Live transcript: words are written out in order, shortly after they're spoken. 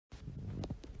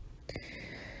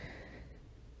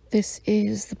This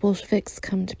is The Bolsheviks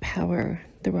Come to Power,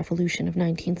 the Revolution of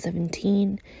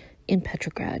 1917 in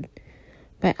Petrograd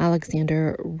by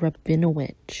Alexander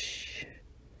Rabinowitch.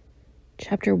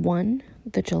 Chapter 1,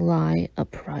 The July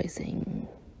Uprising.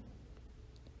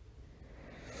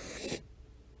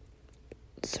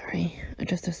 Sorry, I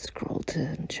just have to scroll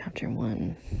to chapter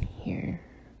 1 here.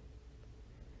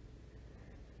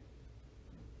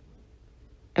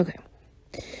 Okay.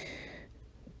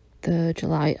 The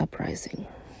July Uprising.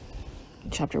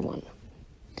 Chapter 1.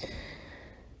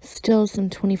 Still some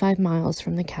 25 miles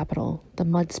from the capital, the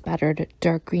mud-spattered,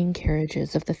 dark green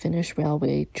carriages of the Finnish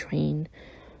railway train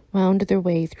wound their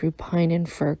way through pine and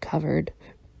fir-covered,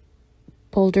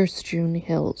 boulder-strewn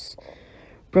hills,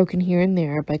 broken here and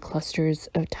there by clusters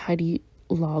of tidy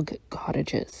log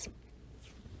cottages.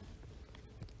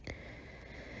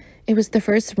 It was the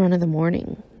first run of the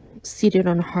morning. Seated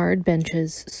on hard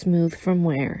benches, smooth from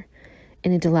wear,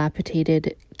 in a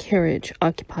dilapidated carriage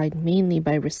occupied mainly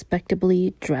by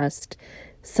respectably dressed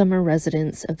summer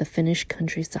residents of the Finnish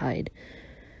countryside,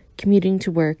 commuting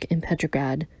to work in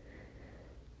Petrograd,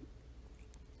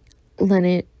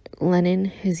 Lenin,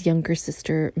 his younger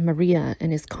sister Maria,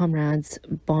 and his comrades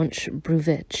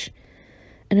Bolsheviks,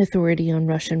 an authority on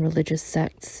Russian religious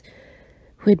sects,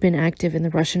 who had been active in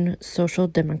the Russian Social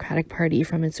Democratic Party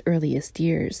from its earliest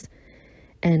years,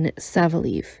 and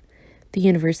Saveliev, the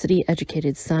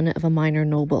university-educated son of a minor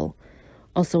noble,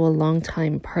 also a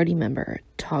long-time party member,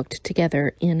 talked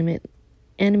together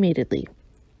animatedly.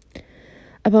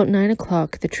 About 9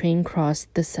 o'clock, the train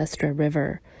crossed the Sestra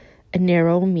River, a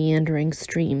narrow, meandering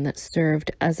stream that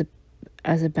served as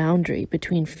a boundary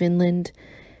between Finland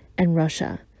and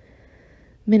Russia.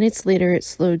 Minutes later, it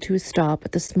slowed to a stop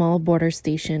at the small border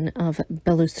station of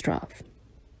Belostrov.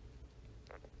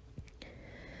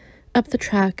 Up the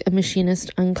track, a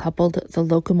machinist uncoupled the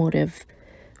locomotive,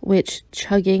 which,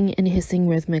 chugging and hissing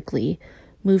rhythmically,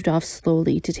 moved off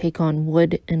slowly to take on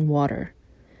wood and water.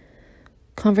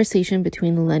 Conversation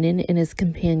between Lenin and his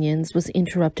companions was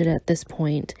interrupted at this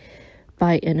point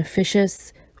by an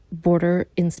officious border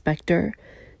inspector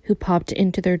who popped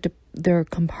into their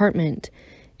compartment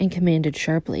and commanded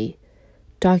sharply,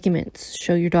 "Documents,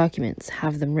 show your documents,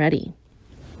 have them ready."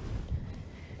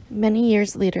 Many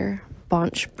years later,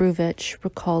 Bolsheviks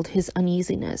recalled his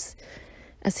uneasiness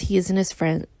as he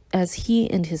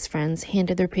and his friends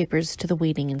handed their papers to the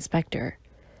waiting inspector.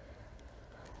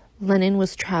 Lenin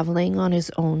was traveling on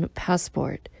his own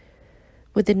passport.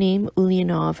 Would the name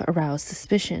Ulyanov arouse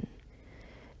suspicion?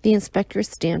 The inspector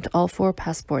stamped all 4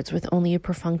 passports with only a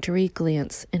perfunctory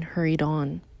glance and hurried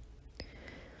on.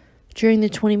 During the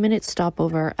 20-minute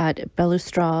stopover at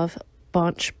Belostrov,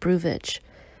 Bolsheviks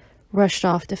rushed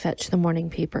off to fetch the morning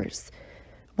papers,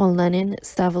 while Lenin,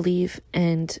 Saveliev,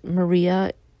 and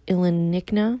Maria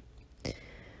Ilinichna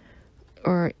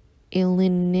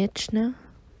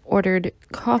ordered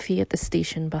coffee at the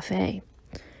station buffet.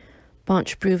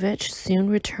 Bolsheviks soon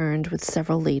returned with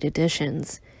several late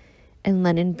editions, and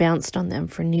Lenin bounced on them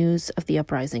for news of the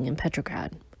uprising in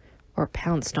Petrograd, or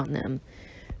pounced on them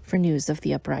for news of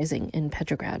the uprising in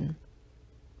Petrograd.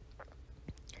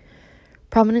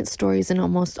 Prominent stories in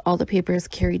almost all the papers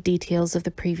carried details of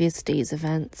the previous day's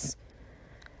events.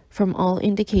 From all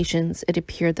indications, it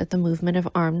appeared that the movement of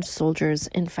armed soldiers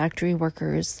and factory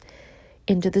workers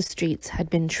into the streets had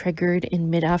been triggered in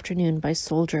mid-afternoon by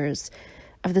soldiers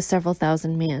of the several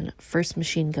thousand-man 1st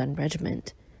Machine Gun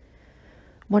Regiment.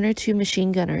 1 or 2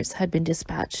 machine gunners had been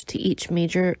dispatched to each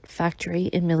major factory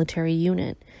and military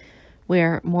unit,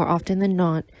 where, more often than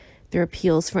not, their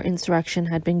appeals for insurrection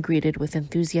had been greeted with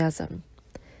enthusiasm.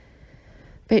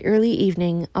 By early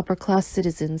evening, upper-class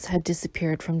citizens had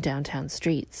disappeared from downtown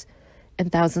streets,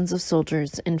 and thousands of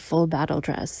soldiers in full battle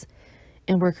dress,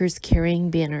 and workers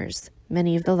carrying banners,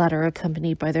 many of the latter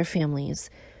accompanied by their families,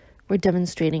 were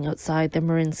demonstrating outside the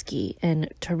Mariinsky and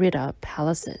Taurida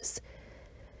palaces,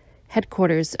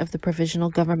 headquarters of the provisional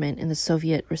government and the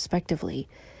Soviet respectively,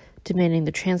 demanding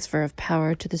the transfer of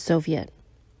power to the Soviet.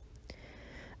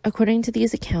 According to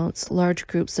these accounts, large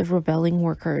groups of rebelling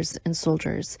workers and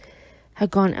soldiers had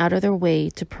gone out of their way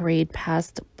to parade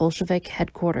past Bolshevik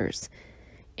headquarters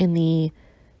in the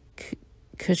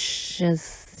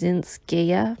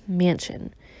Kshezinskaya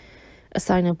mansion, a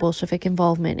sign of Bolshevik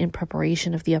involvement in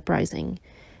preparation of the uprising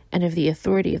and of the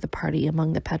authority of the party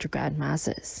among the Petrograd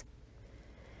masses.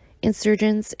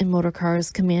 Insurgents in motor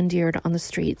cars commandeered on the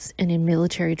streets and in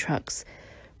military trucks,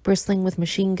 bristling with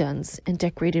machine guns and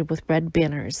decorated with red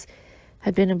banners,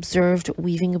 had been observed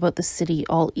weaving about the city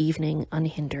all evening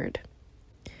unhindered.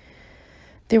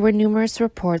 There were numerous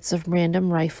reports of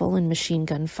random rifle and machine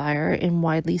gun fire in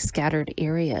widely scattered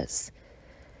areas.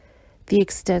 The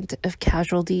extent of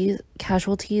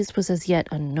casualties was as yet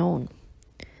unknown.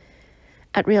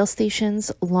 At rail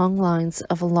stations, long lines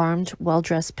of alarmed,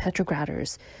 well-dressed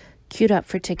Petrograders queued up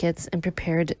for tickets and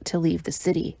prepared to leave the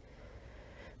city.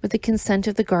 With the consent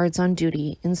of the guards on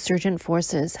duty, insurgent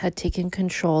forces had taken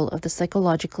control of the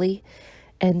psychologically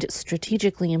and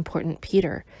strategically important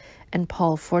Peter and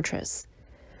Paul Fortress.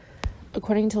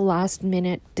 According to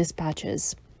last-minute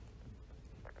dispatches,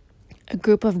 a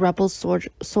group of rebel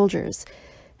soldiers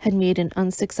had made an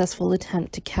unsuccessful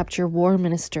attempt to capture War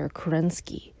Minister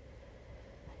Kerensky.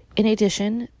 In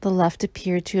addition, the left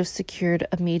appeared to have secured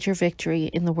a major victory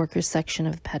in the workers' section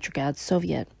of the Petrograd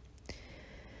Soviet,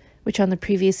 which on the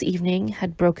previous evening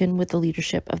had broken with the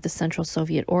leadership of the Central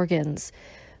Soviet organs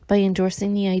by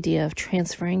endorsing the idea of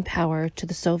transferring power to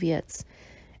the Soviets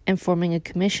and forming a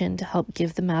commission to help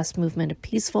give the mass movement a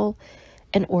peaceful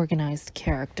and organized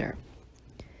character.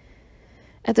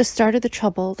 At the start of the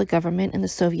trouble, the government and the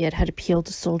Soviet had appealed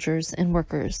to soldiers and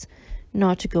workers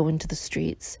not to go into the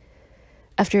streets.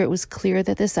 After it was clear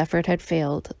that this effort had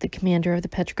failed, the commander of the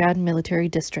Petrograd military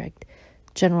district,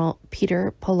 General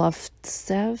Peter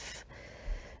Polovtsev,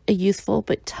 a youthful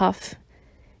but tough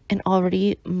and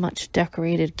already much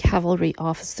decorated cavalry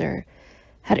officer,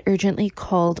 had urgently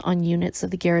called on units of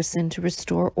the garrison to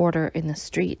restore order in the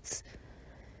streets.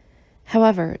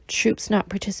 However, troops not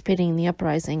participating in the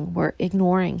uprising were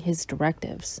ignoring his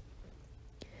directives.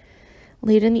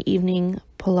 Late in the evening,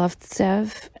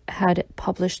 Polovtsev had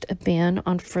published a ban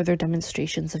on further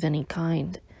demonstrations of any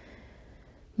kind.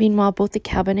 Meanwhile, both the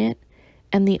cabinet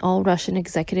and the all-Russian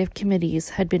executive committees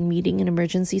had been meeting in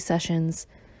emergency sessions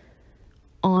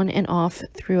on and off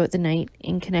throughout the night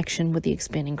in connection with the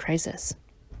expanding crisis.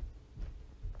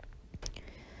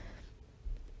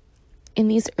 In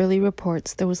these early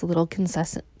reports, there was little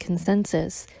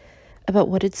consensus about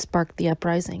what had sparked the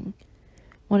uprising.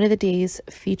 One of the day's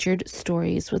featured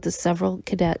stories was that several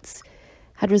cadets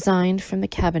had resigned from the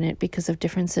cabinet because of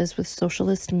differences with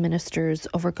socialist ministers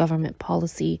over government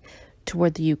policy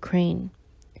toward the Ukraine.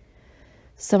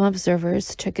 Some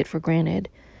observers took it for granted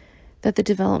that the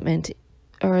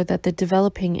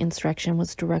developing insurrection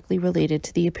was directly related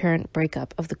to the apparent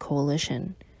breakup of the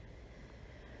coalition.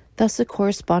 Thus, a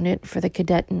correspondent for the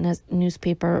cadet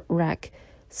newspaper Rek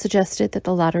suggested that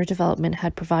the latter development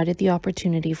had provided the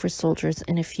opportunity for soldiers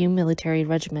in a few military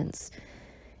regiments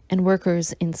and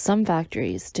workers in some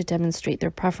factories to demonstrate their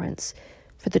preference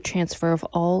for the transfer of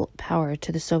all power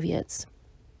to the Soviets.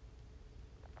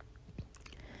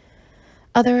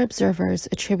 Other observers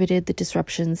attributed the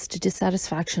disruptions to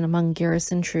dissatisfaction among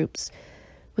garrison troops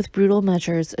with brutal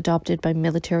measures adopted by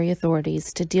military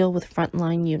authorities to deal with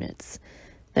frontline units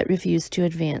that refused to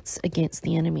advance against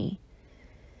the enemy.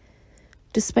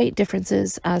 Despite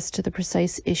differences as to the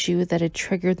precise issue that had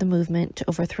triggered the movement to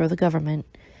overthrow the government,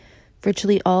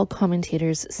 virtually all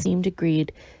commentators seemed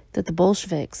agreed that the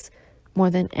Bolsheviks, more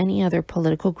than any other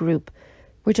political group,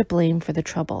 were to blame for the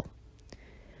trouble.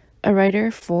 A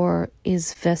writer for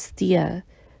Izvestia,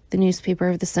 the newspaper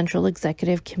of the Central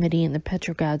Executive Committee in the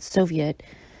Petrograd Soviet,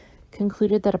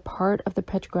 concluded that a part of the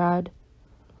Petrograd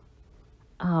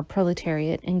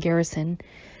proletariat and garrison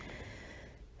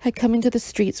had come into the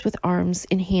streets with arms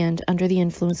in hand under the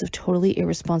influence of totally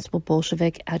irresponsible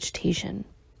Bolshevik agitation.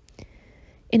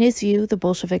 In his view, the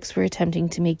Bolsheviks were attempting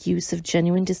to make use of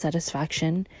genuine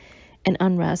dissatisfaction and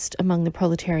unrest among the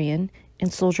proletarian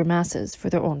and soldier masses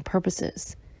for their own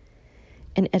purposes.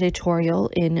 An editorial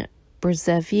in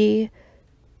Bolsheviki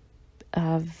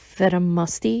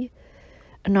Vedomosti,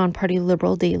 a non-party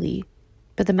liberal daily,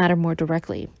 put the matter more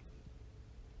directly.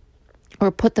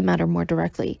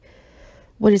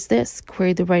 What is this?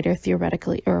 Queried the writer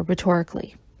theoretically or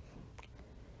rhetorically.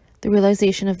 The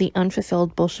realization of the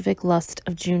unfulfilled Bolshevik lust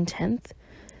of June 10th,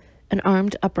 an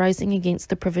armed uprising against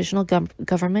the provisional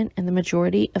government and the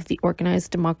majority of the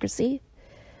organized democracy.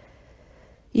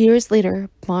 Years later,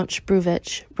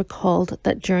 Bolshevich recalled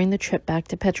that during the trip back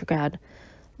to Petrograd,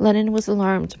 Lenin was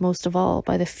alarmed most of all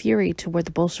by the fury toward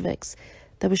the Bolsheviks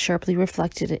that was sharply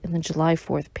reflected in the July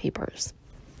 4th papers.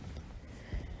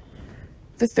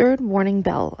 The third warning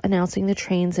bell announcing the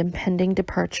train's impending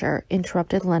departure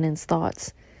interrupted Lenin's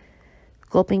thoughts.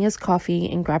 Gulping his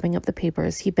coffee and grabbing up the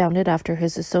papers, he bounded after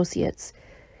his associates,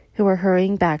 who were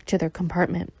hurrying back to their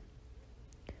compartment.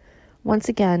 Once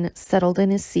again, settled in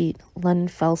his seat, Lenin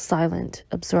fell silent,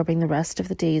 absorbing the rest of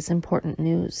the day's important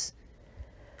news.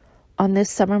 On this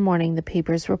summer morning, the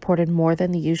papers reported more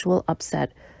than the usual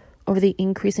upset over the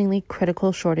increasingly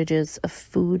critical shortages of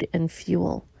food and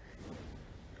fuel.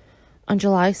 On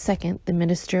July 2nd, the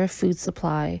Minister of Food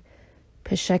Supply,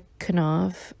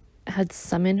 Peshekhanov, had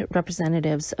summoned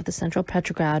representatives of the Central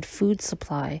Petrograd Food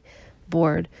Supply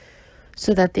Board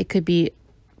so that they could be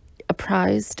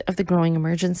apprised of the growing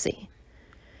emergency.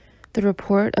 The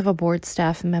report of a board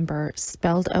staff member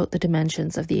spelled out the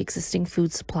dimensions of the existing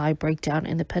food supply breakdown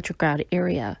in the Petrograd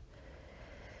area.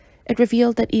 It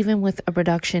revealed that even with a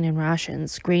reduction in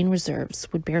rations, grain reserves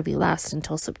would barely last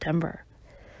until September.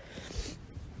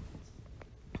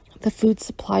 The Food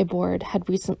Supply Board had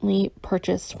recently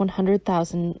purchased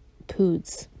 100,000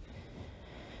 poods.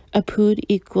 A pood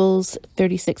equals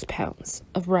 36 pounds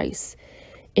of rice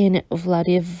in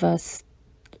Vladivostok.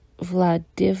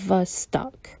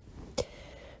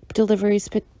 Deliveries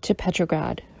to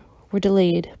Petrograd were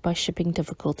delayed by shipping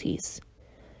difficulties.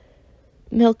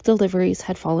 Milk deliveries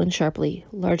had fallen sharply,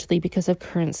 largely because of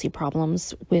currency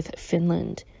problems with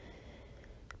Finland,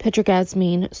 Petrograd's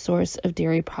main source of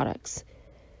dairy products.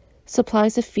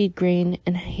 Supplies of feed grain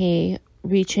and hay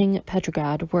reaching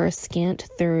Petrograd were a scant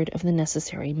third of the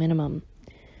necessary minimum.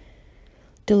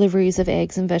 Deliveries of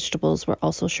eggs and vegetables were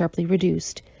also sharply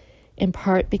reduced, in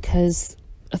part because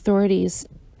authorities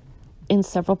in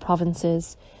several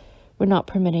provinces were not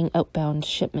permitting outbound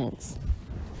shipments.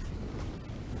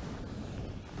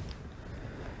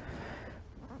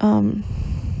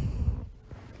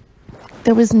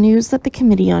 There was news that the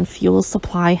Committee on Fuel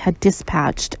Supply had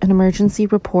dispatched an emergency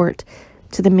report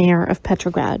to the mayor of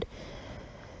Petrograd,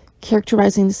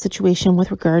 characterizing the situation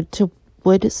with regard to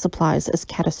wood supplies as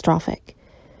catastrophic.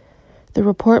 The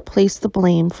report placed the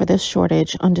blame for this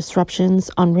shortage on disruptions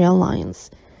on rail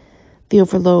lines, the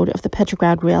overload of the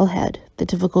Petrograd railhead, the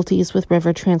difficulties with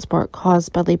river transport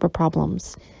caused by labor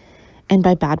problems, and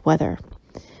by bad weather.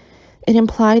 It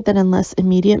implied that unless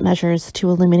immediate measures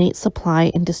to eliminate supply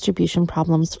and distribution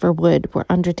problems for wood were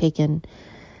undertaken,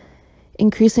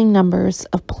 increasing numbers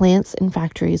of plants and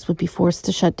factories would be forced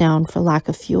to shut down for lack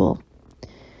of fuel.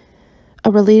 A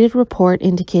related report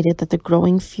indicated that the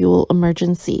growing fuel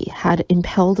emergency had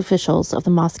impelled officials of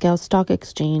the Moscow Stock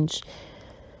Exchange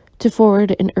to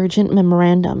forward an urgent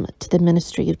memorandum to the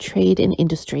Ministry of Trade and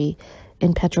Industry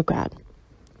in Petrograd.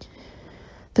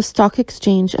 The stock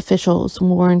exchange officials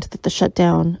warned that the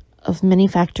shutdown of many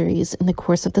factories in the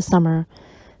course of the summer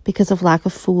because of lack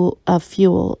of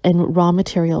fuel and raw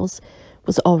materials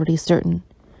was already certain.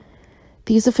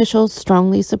 These officials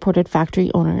strongly supported factory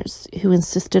owners who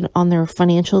insisted on their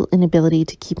financial inability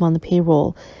to keep on the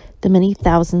payroll the many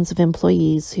thousands of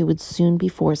employees who would soon be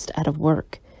forced out of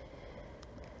work.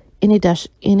 In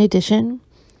addition,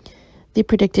 they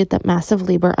predicted that massive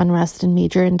labor unrest in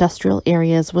major industrial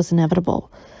areas was inevitable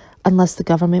unless the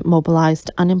government mobilized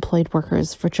unemployed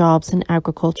workers for jobs in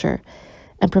agriculture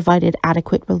and provided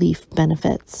adequate relief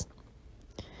benefits.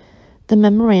 The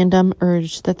memorandum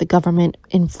urged that the government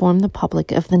inform the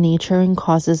public of the nature and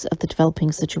causes of the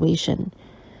developing situation,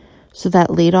 so that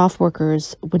laid-off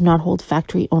workers would not hold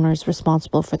factory owners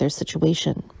responsible for their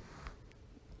situation.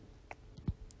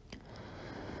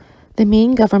 The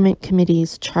main government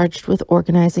committees charged with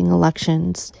organizing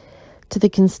elections to the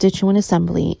Constituent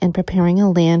Assembly and preparing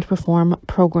a land reform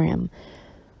program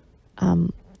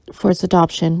for its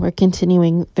adoption were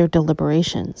continuing their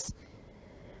deliberations.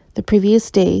 The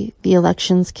previous day, the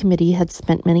Elections Committee had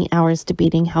spent many hours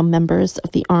debating how members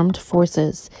of the armed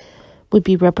forces would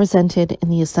be represented in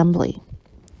the Assembly.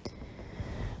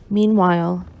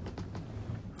 Meanwhile,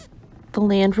 the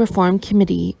Land Reform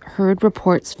Committee heard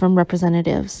reports from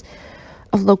representatives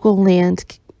of local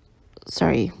land...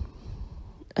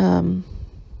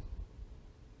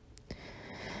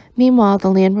 Meanwhile,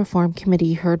 the Land Reform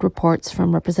Committee heard reports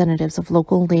from representatives of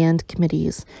local land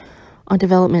committees on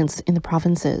developments in the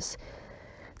provinces.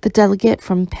 The delegate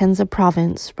from Penza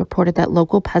province reported that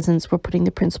local peasants were putting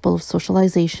the principle of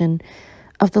socialization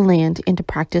of the land into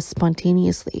practice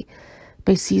spontaneously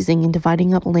by seizing and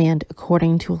dividing up land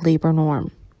according to a labor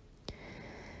norm.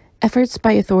 Efforts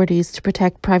by authorities to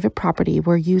protect private property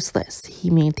were useless, he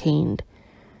maintained.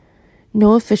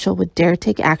 No official would dare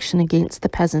take action against the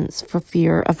peasants for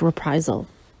fear of reprisal.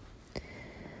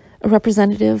 A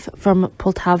representative from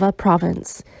Poltava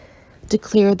province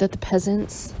declared that the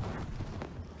peasants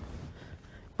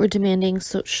were demanding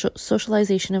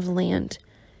socialization of land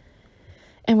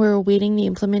and were awaiting the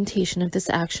implementation of this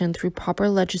action through proper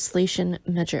legislation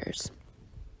procedures.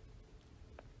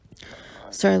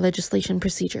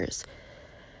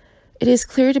 It is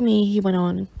clear to me, he went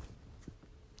on,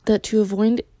 that to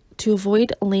avoid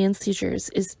land seizures,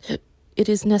 it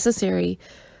is necessary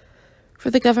for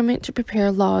the government to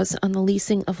prepare laws on the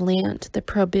leasing of land, the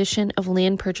prohibition of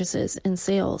land purchases and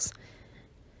sales,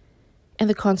 and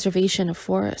the conservation of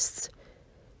forests.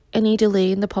 Any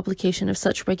delay in the publication of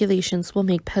such regulations will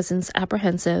make peasants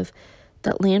apprehensive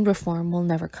that land reform will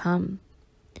never come.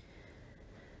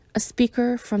 A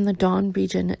speaker from the Don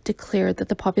region declared that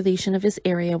the population of his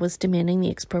area was demanding the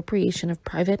expropriation of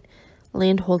private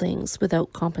land holdings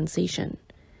without compensation.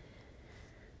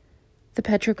 The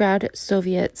Petrograd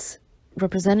Soviet's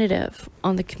representative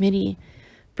on the committee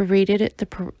berated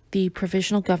the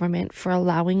provisional government for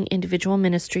allowing individual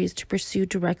ministries to pursue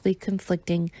directly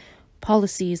conflicting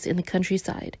policies in the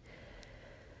countryside.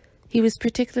 He was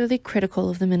particularly critical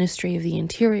of the Ministry of the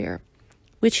Interior,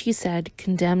 which he said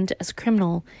condemned as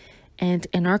criminal and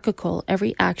anarchical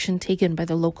every action taken by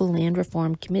the local land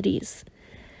reform committees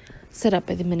set up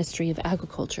by the Ministry of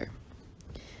Agriculture.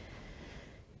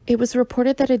 It was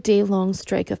reported that a day-long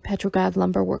strike of Petrograd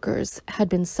lumber workers had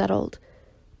been settled.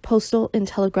 Postal and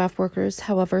telegraph workers,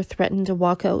 however, threatened a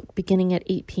walkout beginning at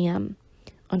 8 p.m.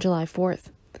 on July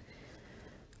 4th.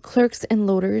 Clerks and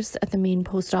loaders at the main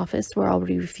post office were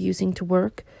already refusing to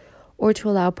work or to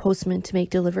allow postmen to make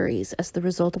deliveries as the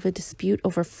result of a dispute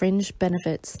over fringe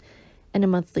benefits and a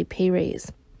monthly pay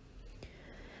raise.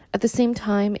 At the same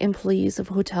time, employees of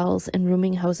hotels and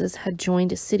rooming houses had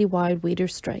joined a citywide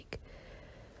waiters' strike.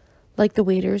 Like the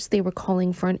waiters, they were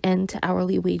calling for an end to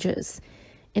hourly wages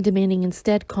and demanding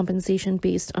instead compensation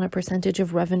based on a percentage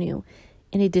of revenue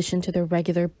in addition to their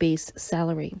regular base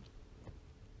salary.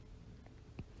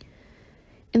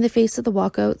 In the face of the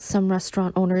walkout, some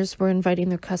restaurant owners were inviting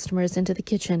their customers into the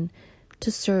kitchen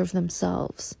to serve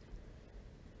themselves.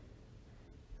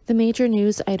 The major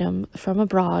news item from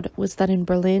abroad was that in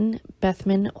Berlin,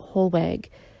 Bethmann Hollweg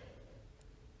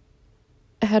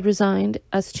had resigned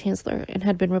as chancellor and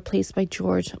had been replaced by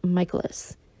George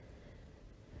Michaelis.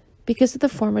 Because of the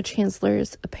former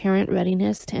chancellor's apparent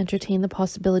readiness to entertain the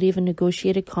possibility of a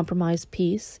negotiated compromise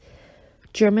peace,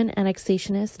 German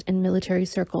annexationist and military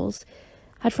circles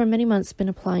had for many months been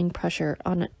applying pressure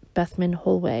on Bethmann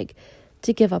Hollweg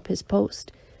to give up his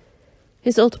post.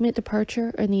 His ultimate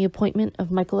departure and the appointment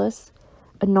of Michaelis,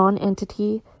 a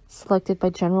non-entity selected by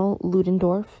General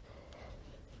Ludendorff,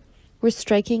 were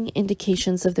striking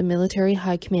indications of the military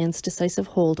high command's decisive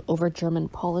hold over German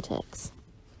politics.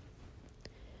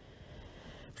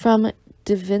 From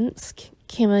Dvinsk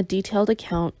came a detailed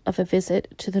account of a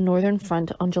visit to the Northern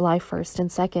Front on July 1st and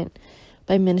 2nd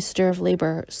by Minister of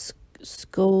Labor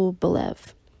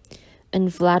Skobelev and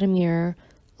Vladimir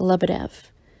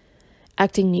Lebedev,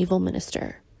 acting naval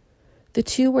minister. The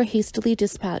two were hastily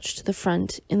dispatched to the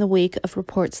front in the wake of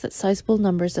reports that sizable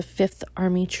numbers of Fifth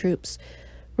Army troops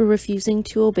were refusing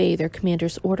to obey their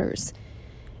commander's orders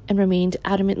and remained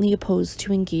adamantly opposed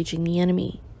to engaging the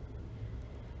enemy.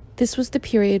 This was the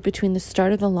period between the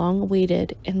start of the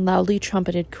long-awaited and loudly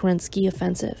trumpeted Kerensky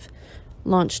offensive,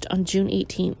 launched on June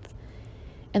 18th,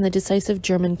 and the decisive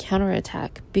German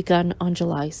counterattack begun on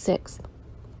July 6th.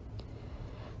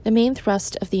 The main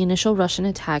thrust of the initial Russian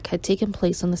attack had taken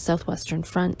place on the southwestern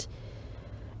front.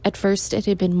 At first, it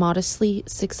had been modestly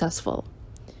successful.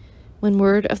 When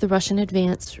word of the Russian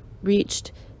advance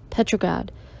reached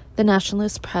Petrograd, the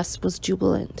nationalist press was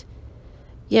jubilant.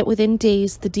 Yet within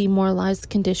days, the demoralized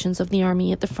conditions of the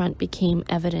army at the front became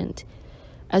evident,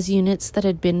 as units that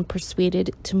had been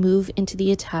persuaded to move into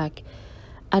the attack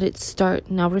at its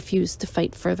start now refused to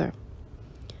fight further.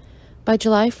 By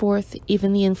July 4th,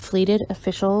 even the inflated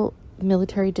official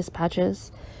military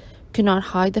dispatches could not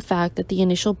hide the fact that the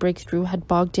initial breakthrough had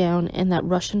bogged down and that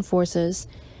Russian forces,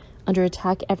 under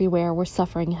attack everywhere, were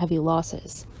suffering heavy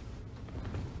losses.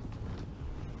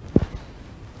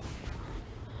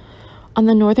 On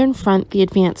the northern front, the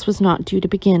advance was not due to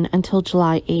begin until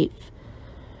July 8th.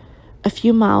 A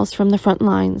few miles from the front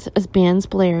lines, as bands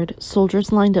blared,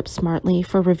 soldiers lined up smartly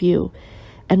for review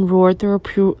and roared their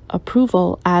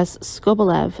approval as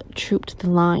Skobelev trooped the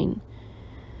line.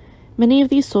 Many of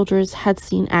these soldiers had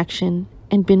seen action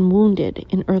and been wounded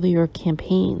in earlier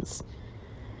campaigns.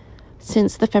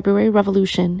 Since the February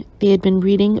Revolution, they had been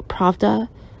reading Pravda,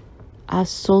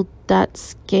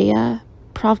 Soldatskaya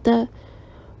Pravda,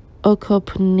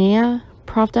 Okopnaya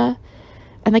Pravda,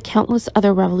 and the countless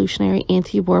other revolutionary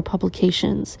anti-war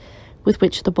publications with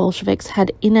which the Bolsheviks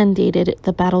had inundated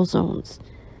the battle zones.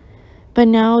 But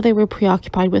now they were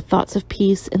preoccupied with thoughts of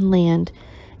peace and land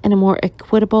and a more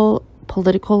equitable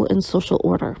political and social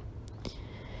order.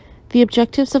 The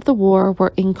objectives of the war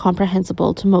were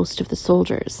incomprehensible to most of the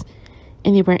soldiers,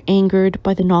 and they were angered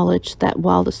by the knowledge that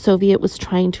while the Soviet was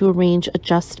trying to arrange a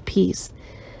just peace,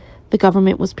 the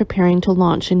government was preparing to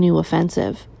launch a new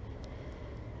offensive.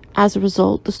 As a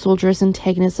result, the soldiers'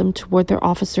 antagonism toward their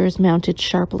officers mounted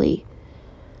sharply.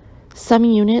 Some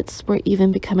units were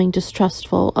even becoming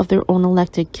distrustful of their own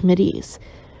elected committees,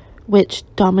 which,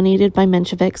 dominated by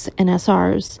Mensheviks and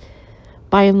SRs,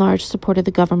 by and large supported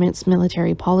the government's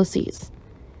military policies.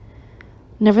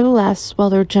 Nevertheless, while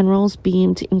their generals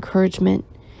beamed encouragement,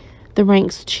 the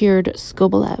ranks cheered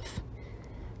Skobelev.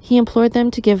 He implored them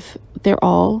to give their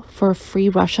all for a free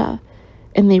Russia,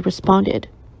 and they responded,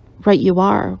 "Right you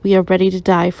are. We are ready to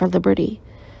die for liberty.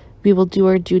 We will do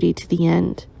our duty to the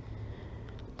end."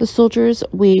 The soldiers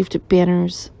waved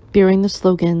banners bearing the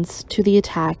slogans, "To the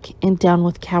attack" and "Down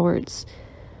with cowards."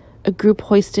 A group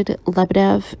hoisted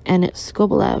Lebedev and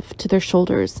Skobelev to their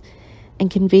shoulders and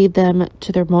conveyed them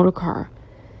to their motor car.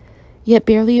 Yet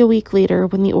barely a week later,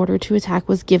 when the order to attack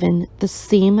was given, the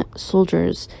same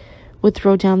soldiers would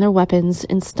throw down their weapons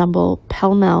and stumble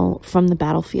pell-mell from the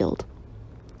battlefield.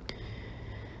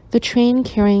 The train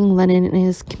carrying Lenin and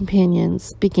his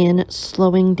companions began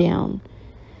slowing down.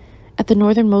 At the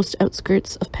northernmost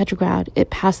outskirts of Petrograd,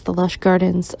 it passed the lush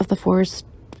gardens of the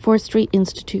Forestry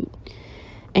Institute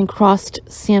and crossed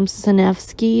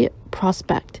Samsonevsky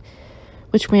Prospect,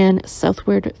 which ran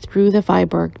southward through the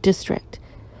Vyborg district,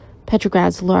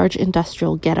 Petrograd's large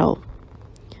industrial ghetto.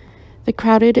 The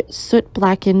crowded,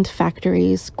 soot-blackened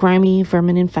factories, grimy,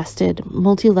 vermin-infested,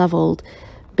 multi-leveled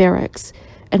barracks,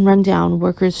 and run-down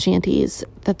workers' shanties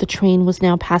that the train was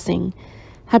now passing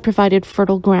had provided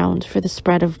fertile ground for the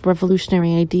spread of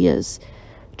revolutionary ideas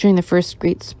during the first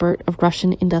great spurt of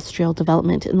Russian industrial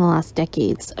development in the last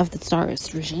decades of the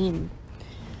Tsarist regime.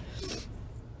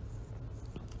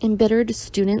 Embittered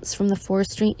students from the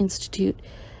Forestry Institute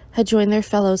had joined their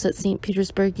fellows at St.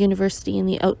 Petersburg University in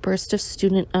the outburst of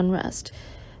student unrest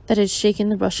that had shaken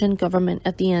the Russian government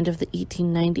at the end of the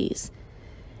 1890s,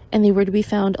 and they were to be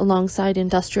found alongside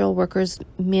industrial workers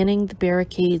manning the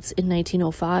barricades in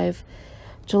 1905,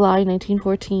 July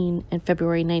 1914, and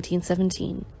February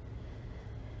 1917.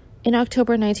 In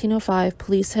October 1905,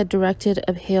 police had directed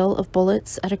a hail of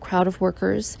bullets at a crowd of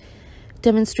workers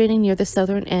demonstrating near the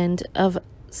southern end of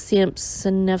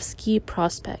Samsonevsky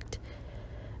Prospect,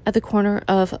 at the corner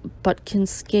of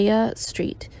Butkinskaya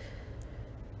Street.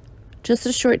 Just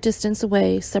a short distance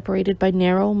away, separated by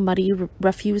narrow, muddy,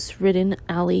 refuse-ridden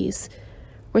alleys,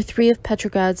 were three of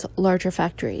Petrograd's larger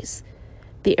factories,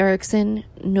 the Ericsson,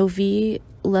 Novy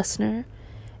Lesner,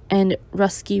 and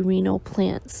Russky Reno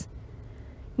plants.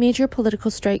 Major political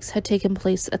strikes had taken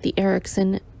place at the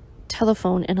Ericsson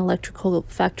telephone and electrical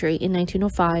factory in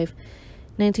 1905,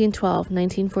 1912,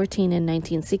 1914, and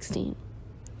 1916.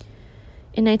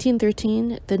 In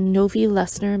 1913, the Novy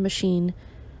Lesner machine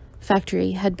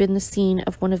factory had been the scene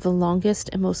of one of the longest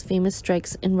and most famous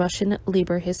strikes in Russian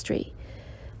labor history,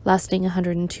 lasting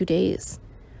 102 days.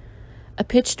 A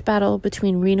pitched battle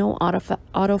between Reno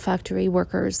auto factory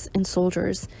workers and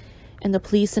soldiers and the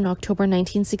police in October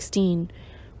 1916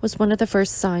 was one of the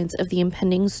first signs of the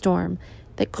impending storm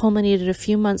that culminated a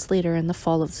few months later in the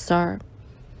fall of the Tsar.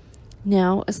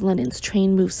 Now, as Lenin's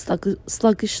train moved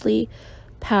sluggishly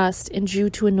past and drew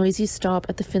to a noisy stop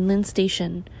at the Finland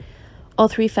station, all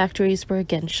three factories were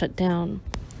again shut down.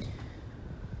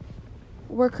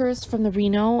 Workers from the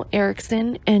Reno,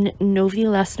 Ericsson, and Novy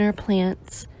Lesner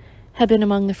plants had been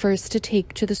among the first to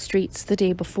take to the streets the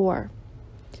day before.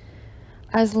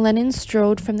 As Lenin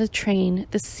strode from the train,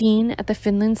 the scene at the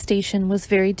Finland station was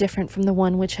very different from the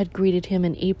one which had greeted him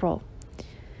in April.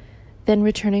 Then,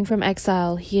 returning from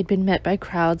exile, he had been met by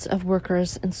crowds of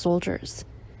workers and soldiers.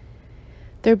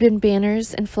 There had been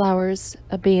banners and flowers,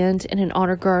 a band, and an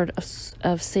honor guard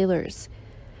of sailors.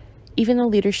 Even the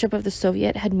leadership of the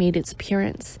Soviet had made its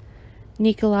appearance.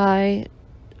 Nikolai,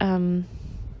 I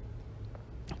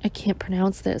can't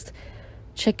pronounce this,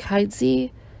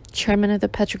 Chekhaidze, chairman of the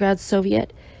Petrograd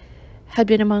Soviet, had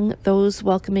been among those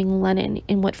welcoming Lenin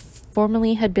in what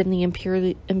formerly had been the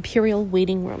imperial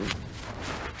waiting room.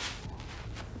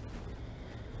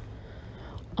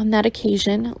 On that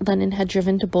occasion, Lenin had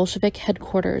driven to Bolshevik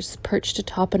headquarters, perched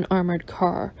atop an armored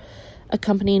car,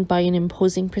 accompanied by an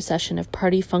imposing procession of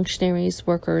party functionaries,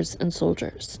 workers, and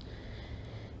soldiers.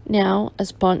 Now,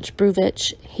 as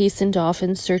Bolshevich hastened off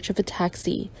in search of a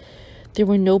taxi, there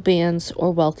were no bands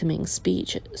or welcoming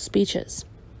speeches.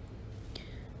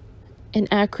 An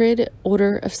acrid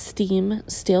odor of steam,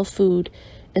 stale food,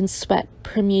 and sweat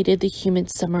permeated the humid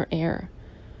summer air.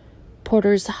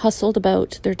 Porters hustled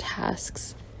about their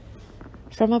tasks.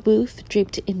 From a booth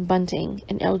draped in bunting,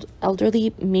 an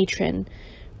elderly matron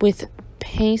with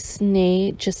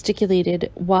pince-nez gesticulated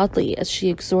wildly as she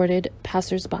exhorted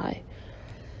passers-by.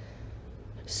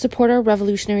 Support our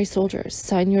revolutionary soldiers.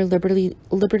 Sign your liberty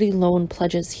loan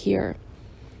pledges here.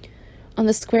 On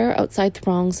the square outside,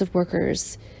 throngs of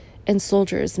workers and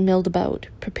soldiers milled about,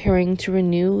 preparing to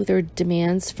renew their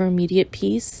demands for immediate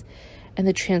peace and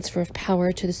the transfer of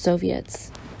power to the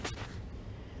Soviets.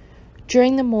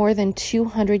 During the more than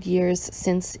 200 years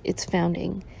since its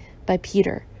founding by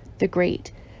Peter the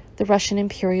Great, the Russian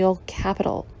imperial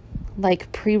capital, like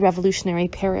pre-revolutionary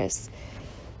Paris,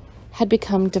 had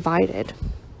become divided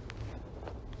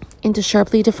into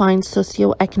sharply defined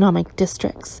socio-economic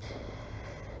districts.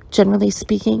 Generally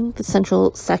speaking, the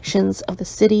central sections of the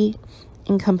city,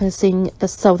 encompassing the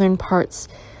southern parts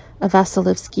of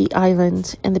Vasilivsky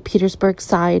Island and the Petersburg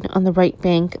side on the right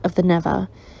bank of the Neva,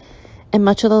 and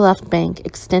much of the left bank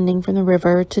extending from the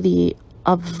river to the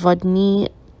Obvodny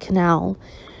Canal,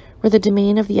 were the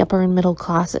domain of the upper and middle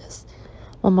classes,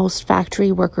 while most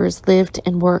factory workers lived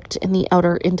and worked in the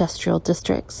outer industrial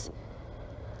districts.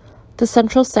 The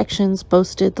central sections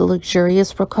boasted the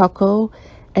luxurious Rococo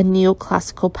and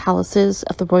neoclassical palaces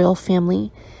of the royal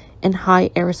family and high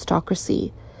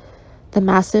aristocracy, the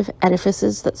massive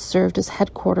edifices that served as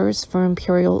headquarters for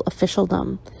imperial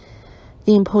officialdom,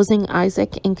 the imposing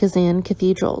Isaac and Kazan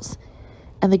cathedrals,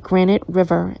 and the granite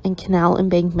river and canal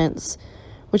embankments,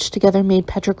 which together made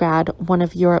Petrograd one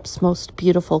of Europe's most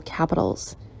beautiful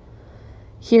capitals.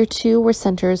 Here, too, were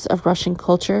centers of Russian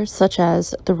culture, such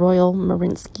as the Royal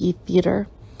Mariinsky Theater,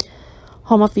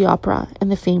 home of the opera and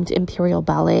the famed Imperial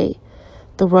Ballet,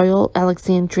 the Royal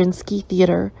Alexandrinsky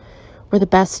Theater, where the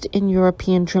best in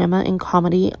European drama and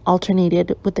comedy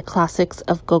alternated with the classics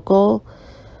of Gogol,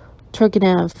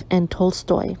 Turgenev, and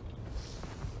Tolstoy,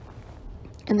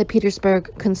 and the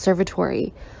Petersburg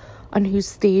Conservatory, on whose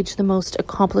stage the most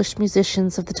accomplished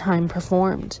musicians of the time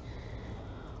performed.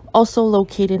 Also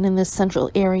located in this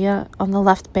central area on the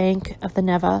left bank of the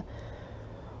Neva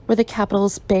were the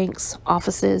capital's banks,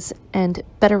 offices, and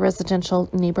better residential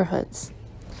neighborhoods,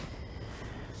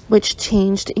 which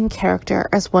changed in character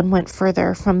as one went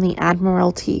further from the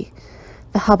Admiralty,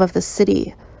 the hub of the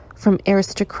city, from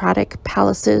aristocratic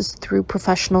palaces through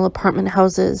professional apartment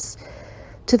houses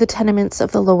to the tenements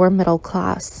of the lower middle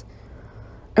class.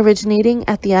 Originating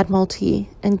at the Admiralty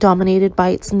and dominated by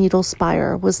its needle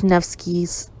spire was Nevsky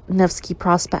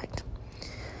Prospect,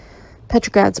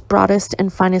 Petrograd's broadest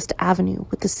and finest avenue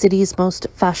with the city's most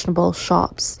fashionable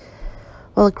shops,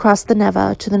 while across the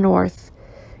Neva to the north,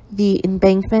 the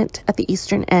embankment at the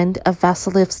eastern end of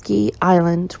Vasilivsky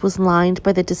Island was lined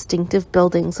by the distinctive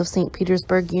buildings of St.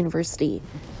 Petersburg University,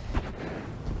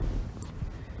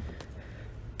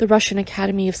 the Russian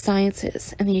Academy of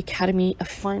Sciences, and the Academy of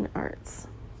Fine Arts.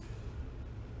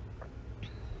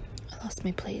 I lost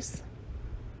my place.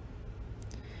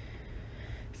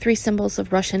 Three symbols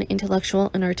of Russian intellectual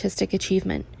and artistic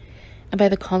achievement, and by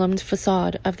the columned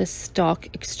facade of the Stock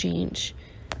Exchange.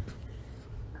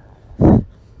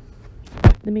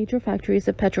 The major factories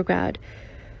of Petrograd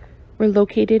were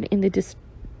located in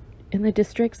the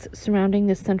districts surrounding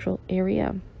this central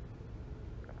area.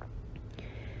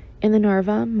 In the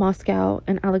Narva, Moscow,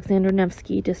 and Alexander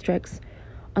Nevsky districts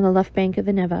on the left bank of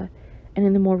the Neva, and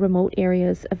in the more remote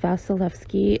areas of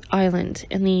Vasilevsky Island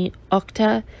in the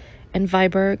Okhta and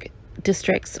Vyborg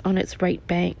districts on its right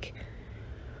bank.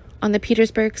 On the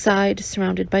Petersburg side,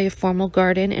 surrounded by a formal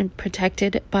garden and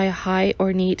protected by a high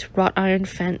ornate wrought iron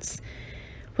fence,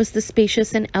 was the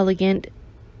spacious and elegant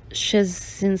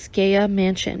Shchezinskaya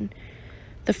mansion,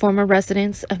 the former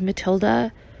residence of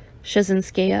Matilda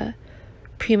Shchezinskaya,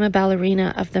 prima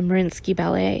ballerina of the Mariinsky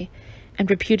Ballet, and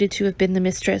reputed to have been the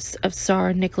mistress of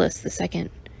Tsar Nicholas II.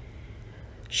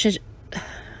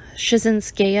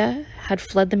 Shchezinskaya had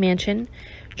fled the mansion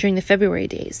during the February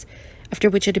days, after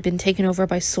which it had been taken over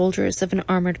by soldiers of an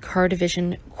armored car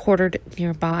division quartered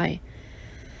nearby.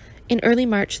 In early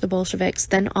March, the Bolsheviks,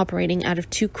 then operating out of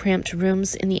two cramped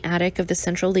rooms in the attic of the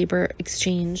Central Labor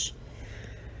Exchange,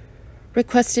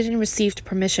 requested and received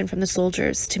permission from the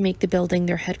soldiers to make the building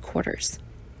their headquarters.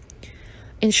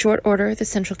 In short order, the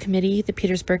Central Committee, the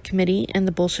Petersburg Committee, and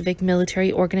the Bolshevik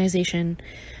military organization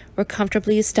were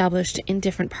comfortably established in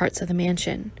different parts of the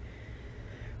mansion.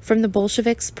 From the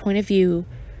Bolsheviks' point of view,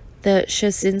 the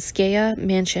Shchezinskaya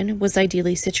mansion was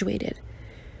ideally situated.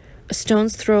 A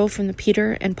stone's throw from the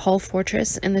Peter and Paul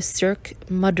Fortress and the Cirque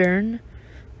Moderne,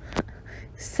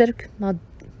 a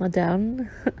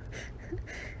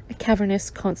cavernous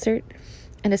concert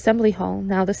and assembly hall,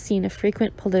 now the scene of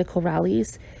frequent political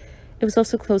rallies, it was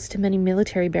also close to many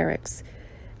military barracks,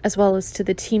 as well as to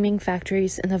the teeming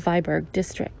factories in the Vyborg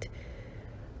district.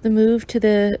 The move to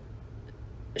the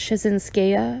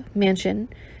Shchezinskaya mansion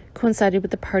coincided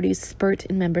with the party's spurt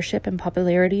in membership and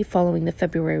popularity following the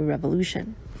February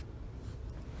Revolution.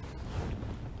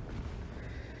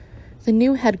 The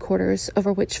new headquarters,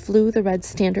 over which flew the red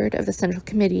standard of the Central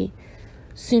Committee,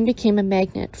 soon became a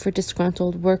magnet for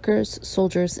disgruntled workers,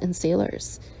 soldiers, and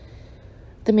sailors.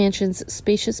 The mansion's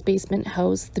spacious basement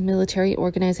housed the military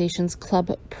organization's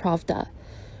Club Pravda,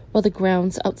 while the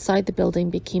grounds outside the building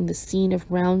became the scene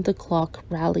of round-the-clock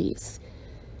rallies.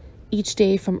 Each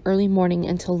day from early morning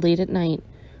until late at night,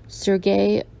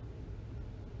 Sergei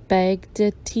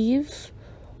Bagdatiev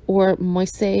or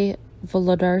Moisey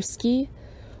Volodarsky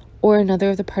or another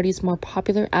of the party's more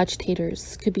popular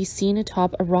agitators could be seen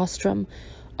atop a rostrum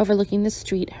overlooking the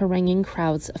street, haranguing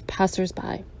crowds of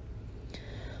passers-by.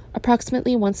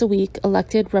 Approximately once a week,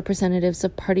 elected representatives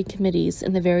of party committees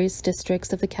in the various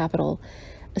districts of the capital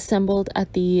assembled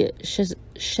at the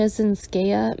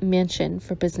Shezinskaya mansion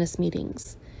for business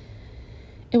meetings.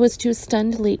 It was to a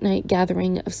stunned late-night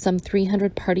gathering of some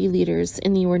 300 party leaders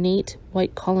in the ornate,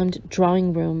 white-columned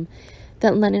drawing room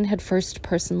that Lenin had first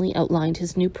personally outlined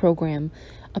his new program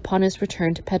upon his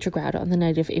return to Petrograd on the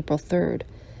night of April 3rd.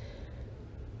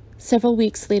 Several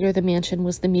weeks later, the mansion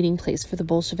was the meeting place for the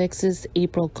Bolsheviks'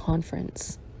 April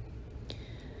conference.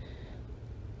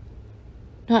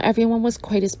 Not everyone was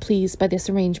quite as pleased by this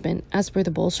arrangement as were the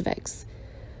Bolsheviks.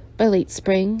 By late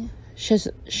spring,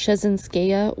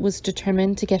 Shezinskaya was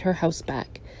determined to get her house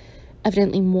back,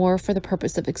 evidently more for the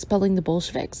purpose of expelling the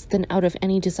Bolsheviks than out of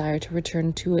any desire to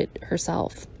return to it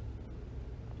herself.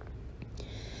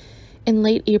 In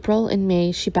late April and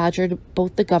May, she badgered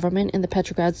both the government and the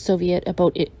Petrograd Soviet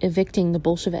about evicting the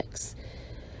Bolsheviks,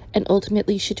 and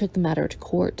ultimately she took the matter to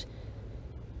court.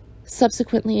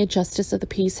 Subsequently, a justice of the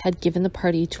peace had given the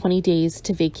party 20 days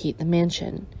to vacate the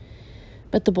mansion,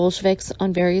 but the Bolsheviks,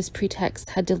 on various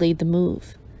pretexts, had delayed the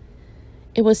move.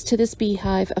 It was to this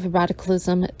beehive of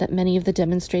radicalism that many of the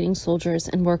demonstrating soldiers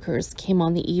and workers came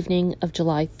on the evening of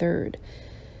July 3rd,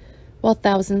 while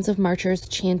thousands of marchers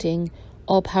chanting,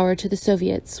 "All power to the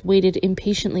Soviets," waited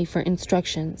impatiently for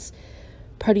instructions.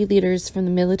 Party leaders from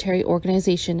the military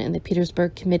organization and the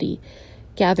Petersburg Committee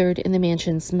gathered in the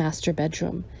mansion's master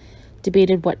bedroom,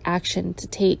 debated what action to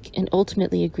take, and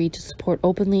ultimately agreed to support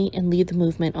openly and lead the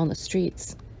movement on the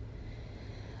streets.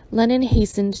 Lenin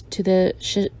hastened to the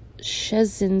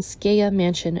Shezinskaya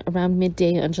mansion around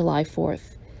midday on July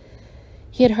 4th.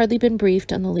 He had hardly been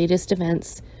briefed on the latest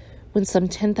events when some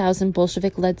 10,000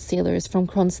 Bolshevik-led sailors from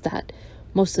Kronstadt,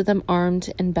 most of them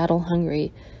armed and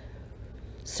battle-hungry,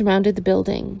 surrounded the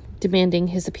building, demanding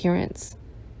his appearance.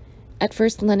 At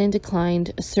first, Lenin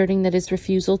declined, asserting that his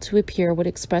refusal to appear would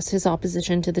express his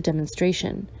opposition to the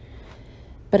demonstration.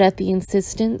 But at the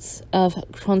insistence of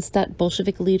Kronstadt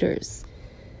Bolshevik leaders,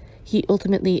 he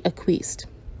ultimately acquiesced.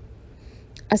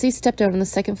 As he stepped out on the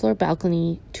second-floor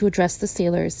balcony to address the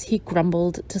sailors, he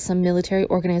grumbled to some military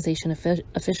organization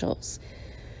officials.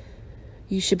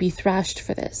 "You should be thrashed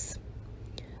for this."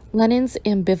 Lenin's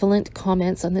ambivalent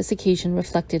comments on this occasion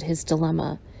reflected his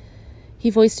dilemma. He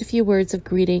voiced a few words of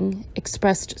greeting,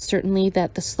 expressed certainly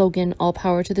that the slogan, "All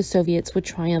power to the Soviets," would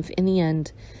triumph in the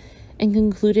end, and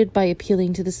concluded by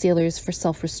appealing to the sailors for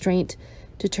self-restraint,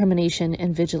 determination,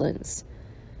 and vigilance.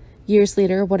 Years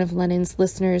later, one of Lenin's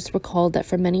listeners recalled that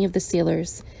for many of the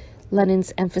sailors,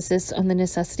 Lenin's emphasis on the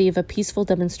necessity of a peaceful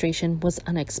demonstration was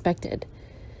unexpected.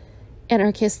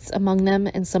 Anarchists among them,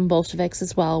 and some Bolsheviks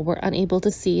as well, were unable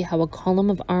to see how a column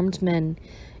of armed men,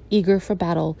 eager for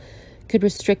battle, could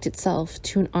restrict itself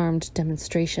to an armed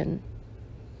demonstration.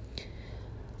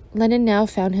 Lenin now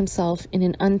found himself in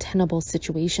an untenable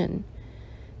situation.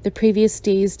 The previous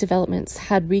day's developments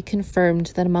had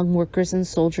reconfirmed that among workers and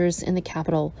soldiers in the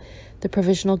capital, the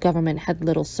provisional government had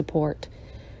little support.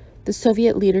 The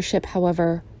Soviet leadership,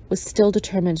 however, was still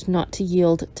determined not to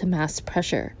yield to mass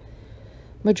pressure.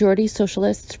 Majority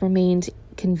socialists remained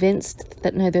convinced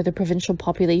that neither the provincial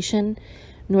population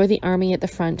nor the army at the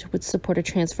front would support a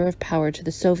transfer of power to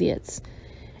the Soviets,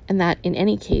 and that, in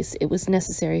any case, it was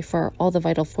necessary for all the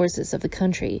vital forces of the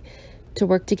country to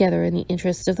work together in the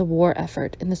interest of the war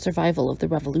effort and the survival of the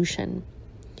revolution.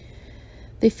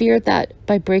 They feared that,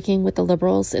 by breaking with the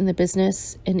liberals in the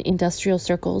business and industrial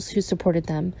circles who supported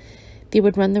them, they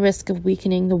would run the risk of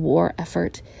weakening the war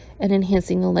effort and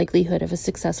enhancing the likelihood of a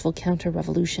successful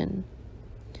counter-revolution.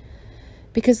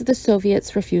 Because of the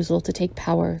Soviets' refusal to take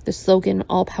power, the slogan,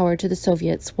 "All power to the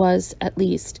Soviets," was, at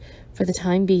least for the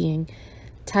time being,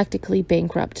 tactically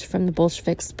bankrupt from the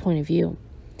Bolsheviks' point of view.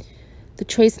 The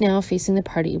choice now facing the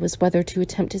party was whether to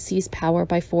attempt to seize power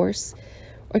by force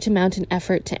or to mount an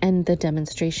effort to end the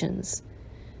demonstrations.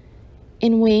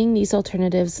 In weighing these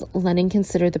alternatives, Lenin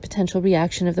considered the potential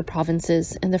reaction of the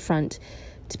provinces and the front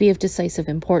to be of decisive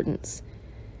importance.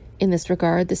 In this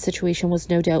regard, the situation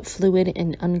was no doubt fluid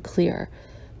and unclear,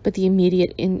 but the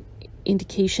immediate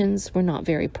indications were not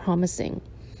very promising.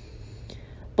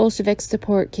 Bolshevik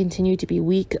support continued to be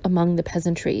weak among the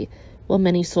peasantry, while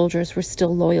many soldiers were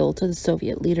still loyal to the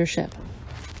Soviet leadership.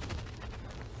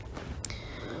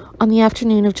 On the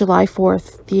afternoon of July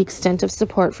 4th, the extent of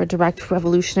support for direct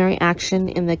revolutionary action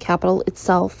in the capital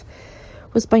itself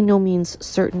was by no means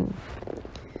certain.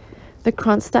 The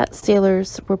Kronstadt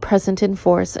sailors were present in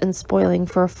force and spoiling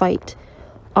for a fight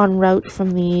en route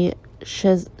from the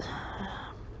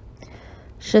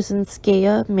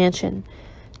Szczecinskaya mansion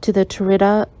to the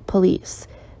Taurida police.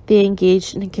 They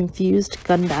engaged in a confused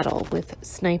gun battle with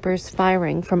snipers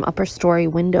firing from upper-story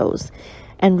windows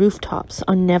and rooftops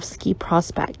on Nevsky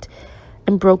Prospect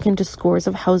and broke into scores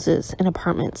of houses and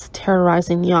apartments,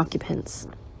 terrorizing the occupants.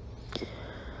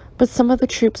 But some of the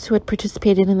troops who had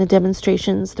participated in the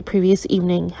demonstrations the previous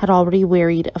evening had already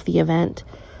wearied of the event,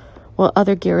 while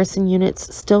other garrison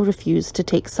units still refused to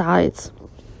take sides.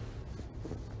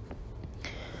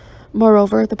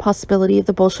 Moreover, the possibility of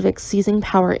the Bolsheviks seizing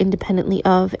power independently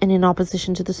of and in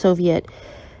opposition to the Soviet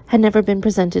had never been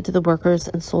presented to the workers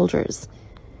and soldiers.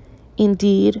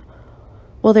 Indeed,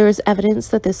 while there is evidence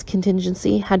that this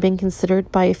contingency had been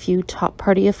considered by a few top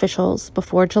party officials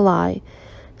before July,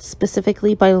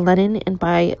 specifically by Lenin and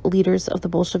by leaders of the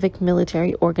Bolshevik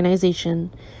military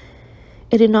organization,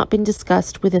 it had not been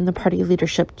discussed within the party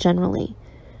leadership generally.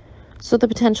 So the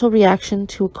potential reaction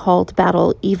to a called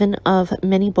battle, even of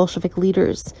many Bolshevik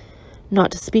leaders,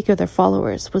 not to speak of their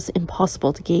followers, was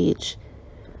impossible to gauge.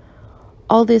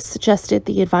 All this suggested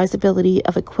the advisability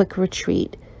of a quick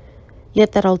retreat,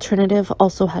 yet that alternative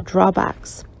also had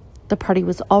drawbacks. The party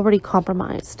was already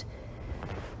compromised.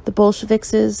 The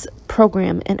Bolsheviks'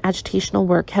 program and agitational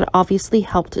work had obviously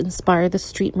helped inspire the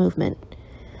street movement.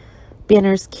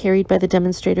 Banners carried by the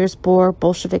demonstrators bore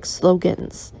Bolshevik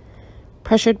slogans.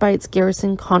 Pressured by its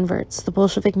garrison converts, the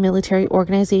Bolshevik military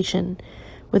organization,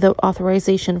 without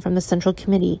authorization from the Central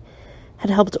Committee, had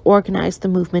helped organize the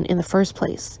movement in the first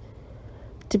place.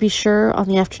 To be sure, on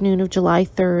the afternoon of July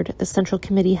 3rd, the Central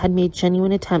Committee had made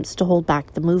genuine attempts to hold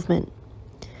back the movement.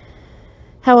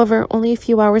 However, only a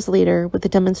few hours later, with the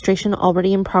demonstration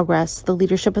already in progress, the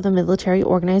leadership of the military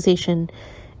organization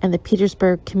and the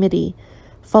Petersburg Committee,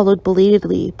 followed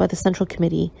belatedly by the Central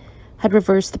Committee, had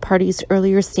reversed the party's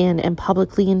earlier stand and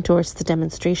publicly endorsed the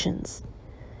demonstrations.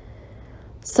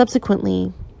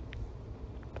 Subsequently,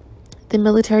 the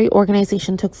military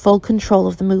organization took full control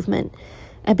of the movement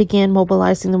and began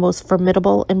mobilizing the most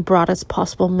formidable and broadest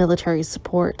possible military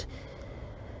support.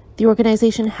 The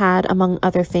organization had, among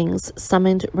other things,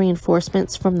 summoned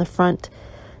reinforcements from the front,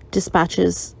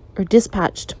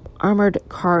 dispatched armored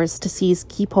cars to seize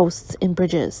key posts in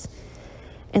bridges,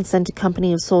 and sent a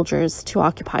company of soldiers to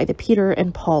occupy the Peter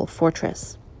and Paul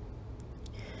fortress.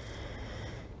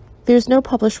 There is no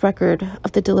published record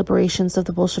of the deliberations of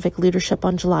the Bolshevik leadership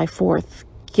on July 4th.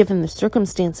 Given the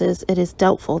circumstances, it is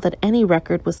doubtful that any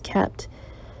record was kept.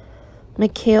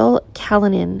 Mikhail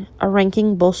Kalinin, a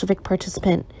ranking Bolshevik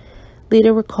participant,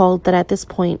 later recalled that at this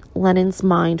point, Lenin's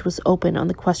mind was open on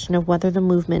the question of whether the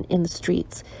movement in the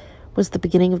streets was the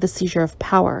beginning of the seizure of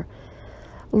power.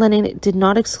 Lenin did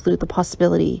not exclude the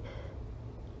possibility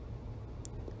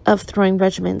of throwing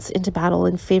regiments into battle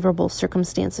in favorable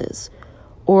circumstances,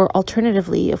 or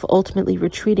alternatively of ultimately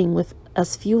retreating with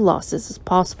as few losses as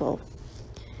possible.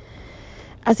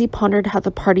 As he pondered how the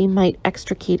party might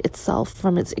extricate itself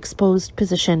from its exposed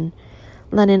position,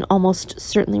 Lenin almost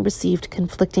certainly received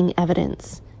conflicting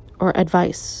advice.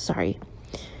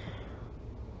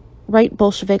 Right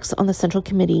Bolsheviks on the Central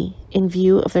Committee, in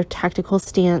view of their tactical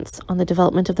stance on the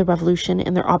development of the revolution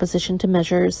and their opposition to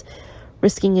measures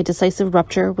risking a decisive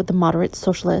rupture with the moderate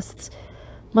socialists,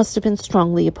 must have been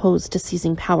strongly opposed to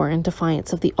seizing power in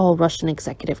defiance of the all-Russian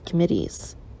executive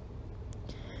committees.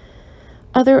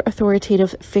 Other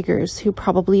authoritative figures who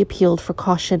probably appealed for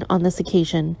caution on this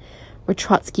occasion were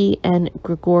Trotsky and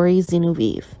Grigory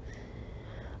Zinoviev.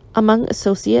 Among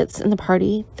associates in the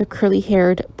party, the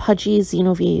curly-haired, pudgy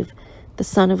Zinoviev, the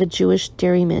son of a Jewish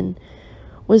dairyman,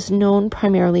 was known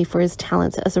primarily for his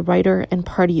talents as a writer and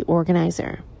party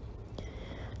organizer.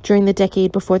 During the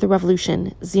decade before the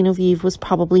revolution, Zinoviev was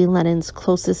probably Lenin's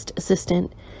closest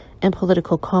assistant and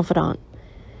political confidant.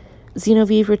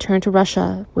 Zinoviev returned to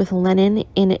Russia with Lenin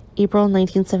in April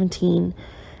 1917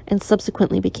 and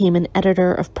subsequently became an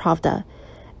editor of Pravda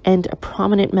and a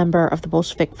prominent member of the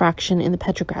Bolshevik fraction in the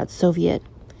Petrograd Soviet.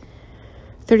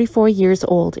 34 years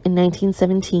old in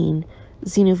 1917,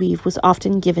 Zinoviev was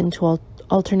often given to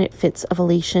alternate fits of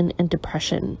elation and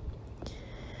depression.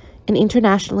 An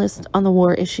internationalist on the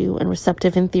war issue and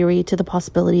receptive in theory to the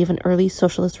possibility of an early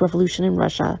socialist revolution in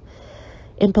Russia,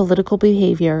 in political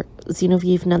behavior,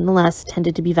 Zinoviev nonetheless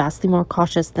tended to be vastly more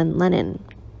cautious than Lenin.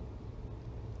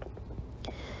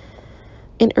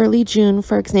 In early June,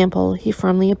 for example, he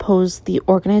firmly opposed the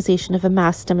organization of a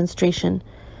mass demonstration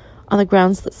on the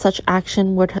grounds that such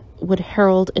action would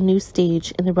herald a new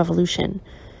stage in the revolution,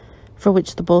 for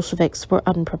which the Bolsheviks were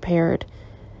unprepared.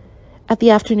 At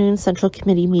the afternoon Central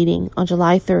Committee meeting on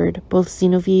July 3rd, both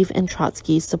Zinoviev and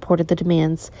Trotsky supported the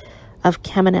demands of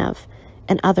Kamenev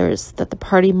and others that the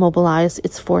party mobilize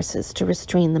its forces to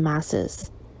restrain the masses.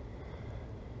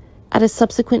 At a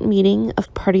subsequent meeting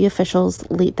of party officials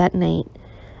late that night,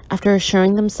 after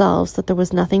assuring themselves that there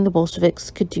was nothing the Bolsheviks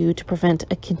could do to prevent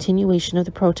a continuation of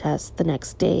the protests the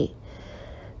next day,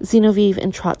 Zinoviev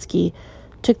and Trotsky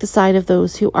took the side of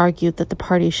those who argued that the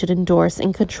party should endorse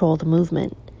and control the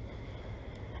movement.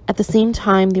 At the same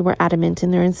time, they were adamant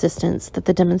in their insistence that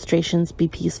the demonstrations be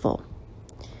peaceful.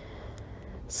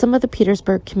 Some of the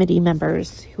Petersburg Committee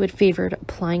members who had favored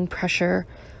applying pressure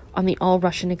on the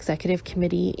All-Russian Executive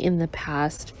Committee in the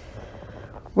past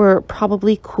were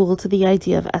probably cool to the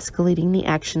idea of escalating the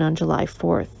action on July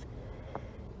 4th.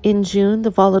 In June, the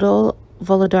volatile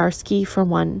Volodarsky, for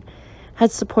one,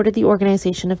 had supported the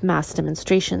organization of mass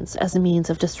demonstrations as a means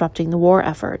of disrupting the war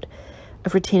effort,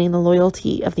 of retaining the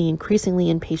loyalty of the increasingly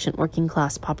impatient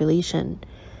working-class population,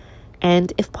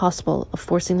 and, if possible, of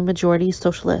forcing the majority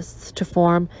socialists to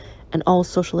form an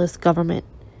all-socialist government.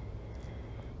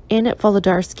 In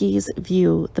Volodarsky's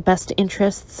view, the best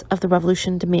interests of the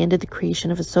revolution demanded the creation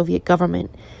of a Soviet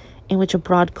government in which a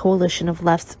broad coalition of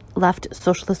left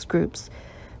socialist groups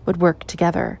would work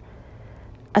together.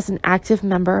 As an active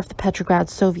member of the Petrograd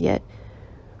Soviet,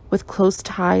 with close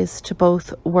ties to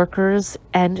both workers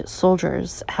and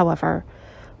soldiers, however,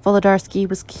 Volodarsky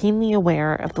was keenly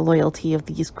aware of the loyalty of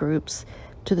these groups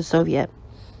to the Soviet.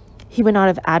 He would not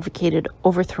have advocated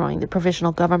overthrowing the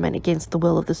provisional government against the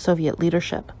will of the Soviet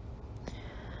leadership.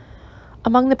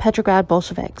 Among the Petrograd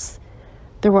Bolsheviks,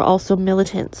 there were also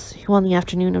militants who on the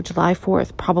afternoon of July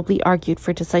 4th probably argued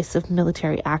for decisive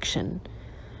military action.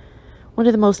 One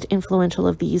of the most influential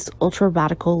of these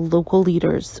ultra-radical local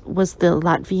leaders was the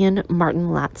Latvian Martin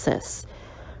Latsis,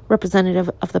 representative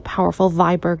of the powerful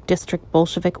Vyborg district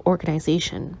Bolshevik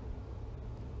organization.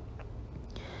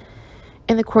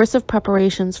 In the course of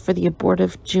preparations for the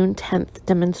abortive June 10th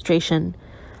demonstration,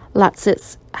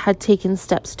 Latsis had taken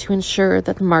steps to ensure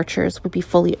that the marchers would be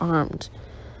fully armed.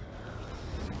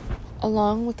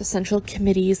 Along with the Central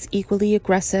Committee's equally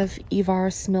aggressive Ivar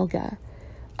Smilga,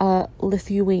 a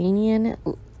Lithuanian,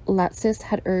 Latsis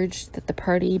had urged that the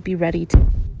party be ready to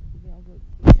railroad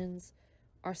stations,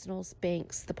 arsenals,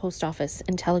 banks, the post office,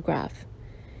 and telegraph.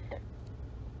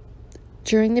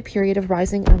 During the period of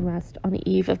rising unrest on the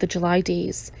eve of the July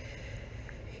days,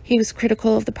 he was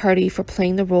critical of the party for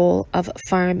playing the role of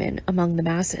firemen among the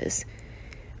masses.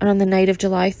 And on the night of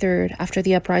July 3rd, after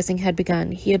the uprising had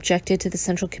begun, he objected to the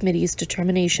Central Committee's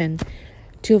determination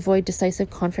to avoid decisive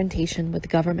confrontation with the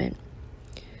government.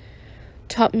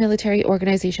 Top military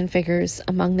organization figures,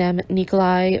 among them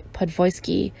Nikolai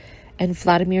Podvoisky and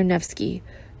Vladimir Nevsky,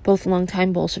 both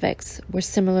longtime Bolsheviks, were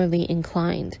similarly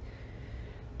inclined.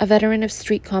 A veteran of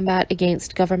street combat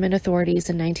against government authorities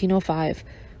in 1905,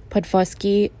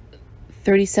 Podvoisky,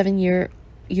 37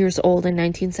 years old in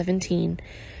 1917,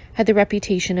 had the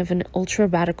reputation of an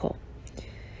ultra-radical.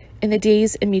 In the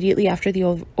days immediately after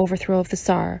the overthrow of the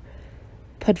Tsar,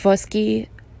 Podvoisky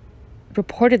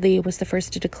reportedly was the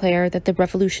first to declare that the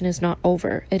revolution is not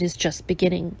over, it is just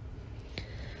beginning.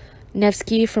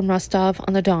 Nevsky from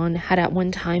Rostov-on-the-Don had at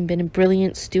one time been a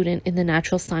brilliant student in the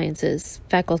natural sciences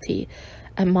faculty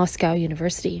at Moscow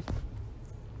University.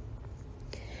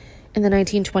 In the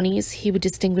 1920s, he would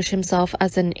distinguish himself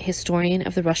as an historian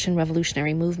of the Russian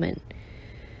revolutionary movement.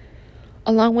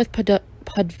 Along with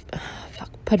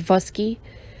Podvoisky,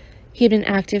 he had been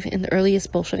active in the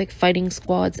earliest Bolshevik fighting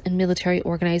squads and military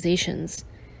organizations.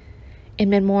 In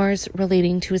memoirs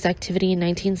relating to his activity in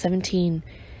 1917,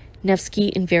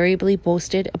 Nevsky invariably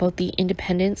boasted about the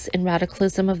independence and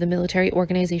radicalism of the military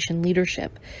organization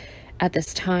leadership at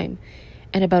this time,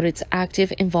 and about its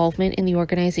active involvement in the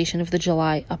organization of the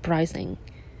July uprising.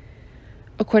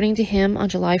 According to him, on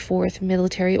July 4th,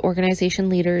 military organization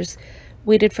leaders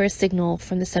waited for a signal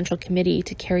from the Central Committee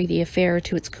to carry the affair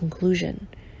to its conclusion.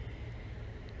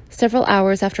 Several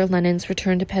hours after Lenin's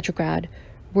return to Petrograd,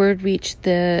 word reached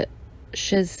the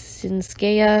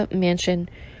Shezhinskaya mansion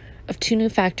of two new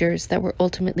factors that were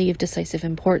ultimately of decisive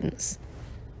importance.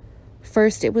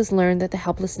 First, it was learned that the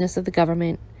helplessness of the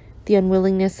government, the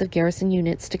unwillingness of garrison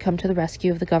units to come to the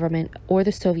rescue of the government or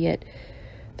the Soviet,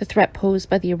 the threat posed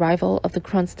by the arrival of the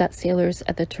Kronstadt sailors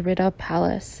at the Taurida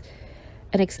Palace,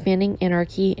 an expanding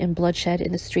anarchy and bloodshed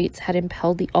in the streets had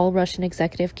impelled the all-Russian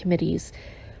executive committees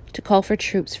to call for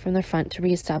troops from the front to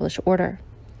re-establish order.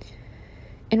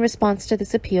 In response to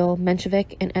this appeal,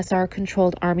 Menshevik and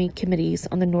SR-controlled army committees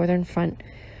on the Northern Front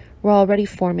were already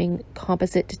forming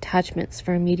composite detachments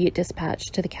for immediate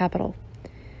dispatch to the capital.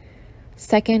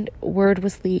 Second, word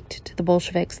was leaked to the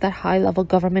Bolsheviks that high-level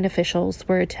government officials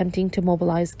were attempting to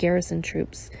mobilize garrison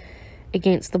troops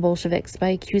against the Bolsheviks by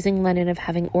accusing Lenin of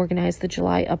having organized the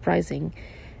July uprising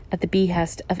at the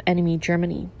behest of enemy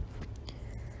Germany.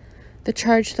 The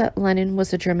charge that Lenin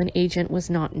was a German agent was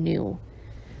not new.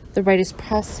 The rightist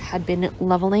press had been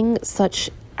leveling such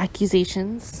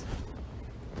accusations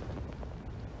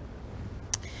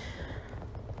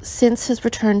since his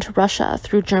return to Russia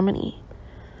through Germany.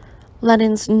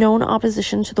 Lenin's known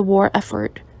opposition to the war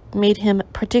effort made him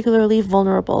particularly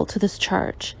vulnerable to this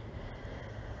charge.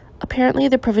 Apparently,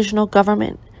 the provisional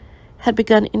government had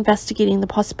begun investigating the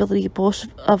possibility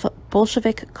of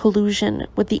Bolshevik collusion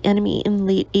with the enemy in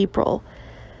late April,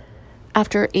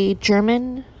 after a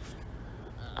German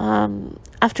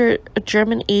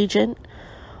agent,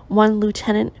 one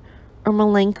Lieutenant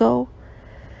Ermolenko,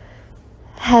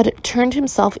 had turned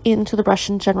himself in to the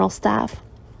Russian General Staff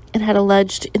and had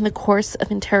alleged in the course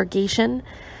of interrogation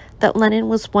that Lenin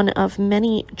was one of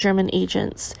many German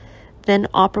agents then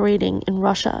operating in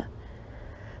Russia.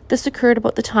 This occurred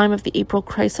about the time of the April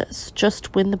crisis,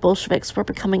 just when the Bolsheviks were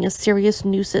becoming a serious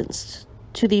nuisance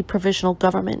to the provisional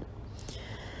government.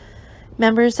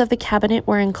 Members of the cabinet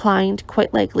were inclined,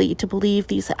 quite likely, to believe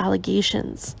these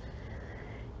allegations.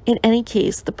 In any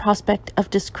case, the prospect of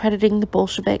discrediting the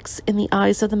Bolsheviks in the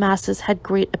eyes of the masses had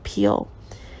great appeal,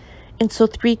 and so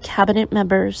 3 cabinet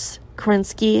members,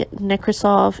 Kerensky,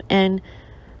 Nekrasov, and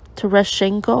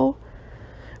Tereshchenko,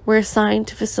 were assigned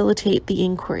to facilitate the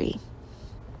inquiry.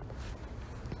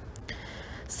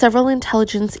 Several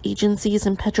intelligence agencies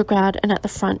in Petrograd and at the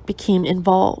front became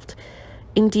involved.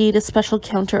 Indeed, a special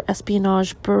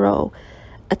counter-espionage bureau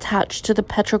attached to the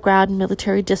Petrograd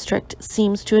military district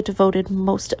seems to have devoted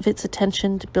most of its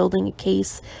attention to building a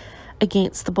case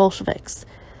against the Bolsheviks.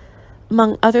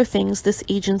 Among other things, this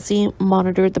agency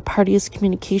monitored the party's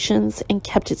communications and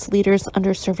kept its leaders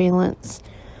under surveillance,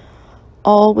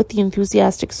 all with the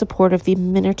enthusiastic support of the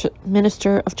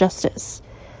Minister of Justice,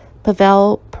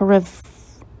 Pavel Perevrsev.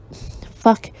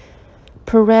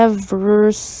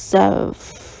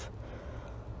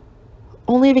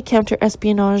 Only the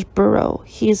Counter-Espionage Bureau,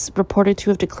 he is reported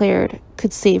to have declared,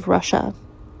 could save Russia.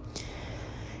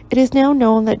 It is now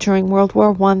known that during World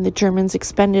War I, the Germans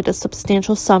expended a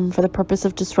substantial sum for the purpose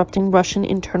of disrupting Russian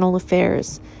internal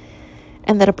affairs,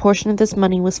 and that a portion of this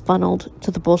money was funneled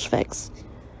to the Bolsheviks.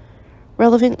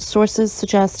 Relevant sources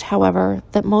suggest, however,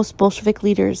 that most Bolshevik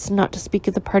leaders, not to speak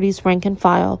of the party's rank and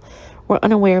file, were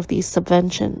unaware of these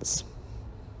subventions.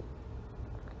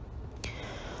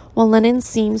 While Lenin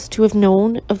seems to have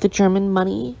known of the German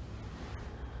money,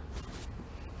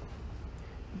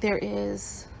 there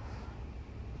is...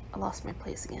 I lost my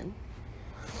place again.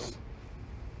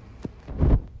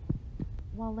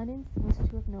 While Lenin seems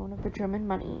to have known of the German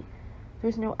money,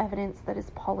 there's no evidence that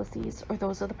his policies or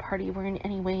those of the party were in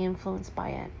any way influenced by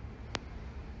it.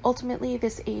 Ultimately,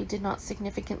 this aid did not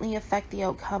significantly affect the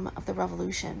outcome of the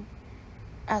revolution.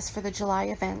 As for the July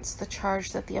events, the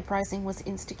charge that the uprising was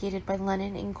instigated by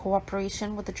Lenin in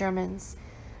cooperation with the Germans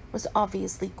was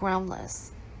obviously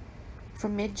groundless.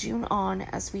 From mid-June on,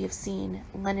 as we have seen,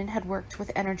 Lenin had worked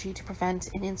with energy to prevent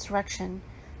an insurrection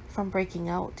from breaking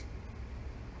out.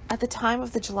 At the time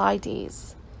of the July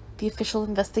days, the official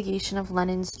investigation of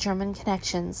Lenin's German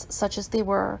connections, such as they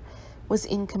were, was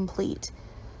incomplete.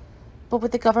 But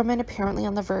with the government apparently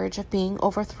on the verge of being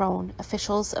overthrown,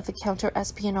 officials of the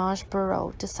Counter-Espionage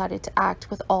Bureau decided to act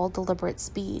with all deliberate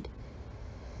speed.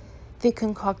 They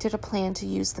concocted a plan to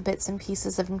use the bits and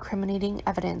pieces of incriminating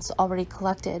evidence already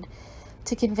collected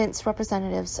to convince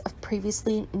representatives of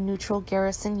previously neutral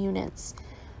garrison units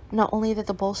not only that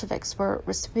the Bolsheviks were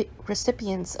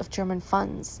recipients of German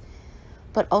funds,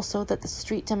 but also that the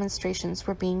street demonstrations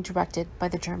were being directed by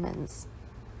the Germans.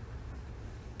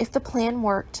 If the plan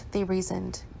worked, they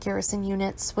reasoned, garrison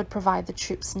units would provide the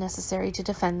troops necessary to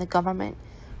defend the government,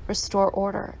 restore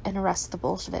order, and arrest the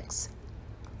Bolsheviks.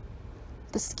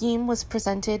 The scheme was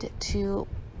presented to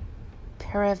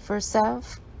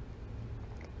Perevrsev,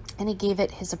 and he gave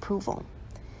it his approval.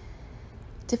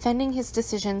 Defending his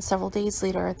decision several days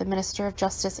later, the Minister of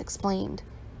Justice explained,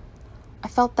 "I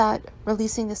felt that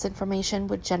releasing this information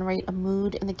would generate a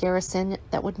mood in the garrison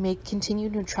that would make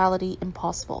continued neutrality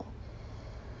impossible.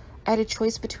 I had a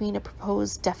choice between a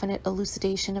proposed definite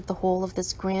elucidation of the whole of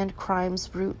this grand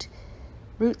crime's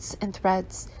roots and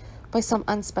threads by some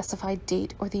unspecified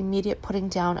date, or the immediate putting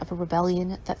down of a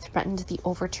rebellion that threatened the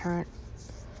overturn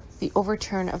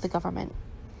of the government."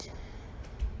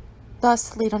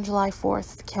 Thus, late on July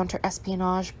 4th, the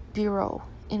Counter-Espionage Bureau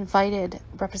invited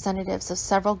representatives of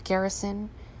several garrison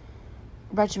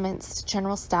regiments to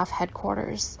General Staff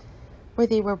headquarters, where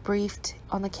they were briefed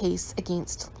on the case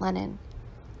against Lenin.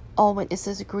 All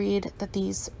witnesses agreed that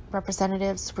these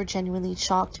representatives were genuinely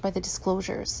shocked by the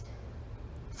disclosures.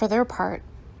 For their part,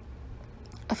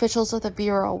 officials of the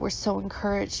Bureau were so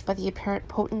encouraged by the apparent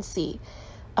potency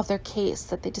of their case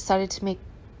that they decided to make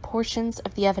portions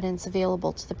of the evidence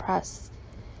available to the press.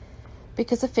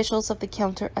 Because officials of the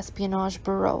Counter-Espionage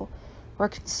Bureau were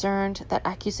concerned that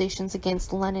accusations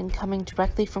against Lenin coming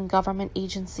directly from a government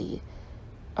agency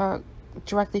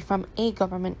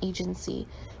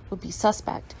would be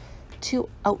suspect, two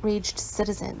outraged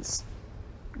citizens,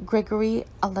 Grigory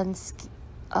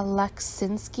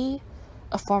Alexinsky,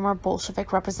 a former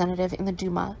Bolshevik representative in the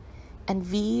Duma, and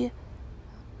V.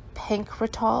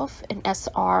 Pankratov, an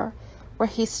SR, were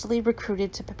hastily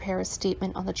recruited to prepare a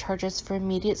statement on the charges for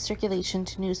immediate circulation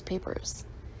to newspapers.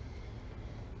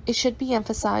 It should be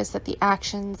emphasized that the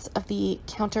actions of the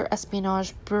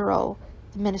Counter-Espionage Bureau,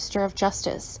 the Minister of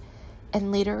Justice,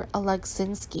 and later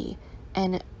Alexinsky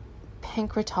and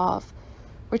Pankratov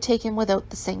were taken without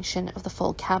the sanction of the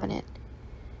full cabinet.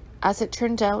 As it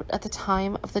turned out, at the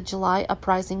time of the July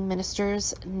uprising,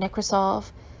 ministers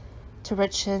Nekrasov,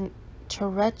 Tereshchenko,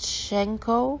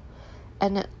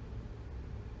 and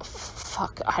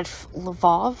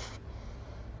Lvov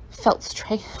felt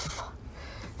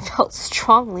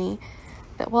strongly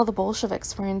that while the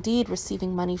Bolsheviks were indeed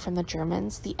receiving money from the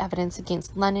Germans, the evidence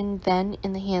against Lenin, then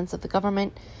in the hands of the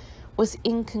government, was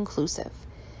inconclusive,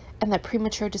 and that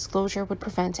premature disclosure would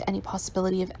prevent any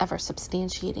possibility of ever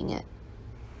substantiating it.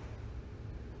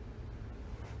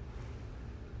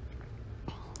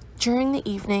 During the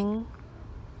evening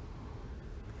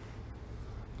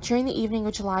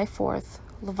of July 4th,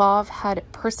 Lvov had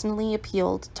personally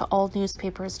appealed to all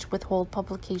newspapers to withhold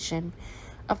publication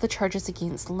of the charges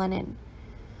against Lenin.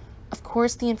 Of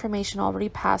course, the information already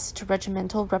passed to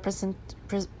regimental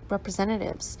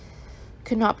representatives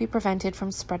could not be prevented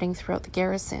from spreading throughout the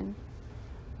garrison,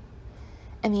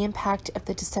 and the impact of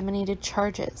the disseminated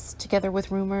charges, together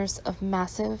with rumors of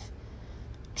massive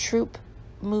troop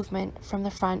movement from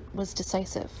the front, was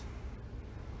decisive.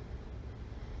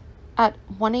 At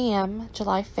 1 a.m.,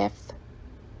 July 5th,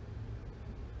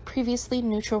 previously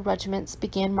neutral regiments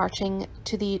began marching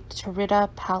to the Taurida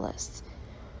Palace,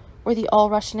 where the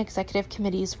all-Russian executive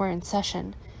committees were in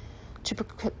session, to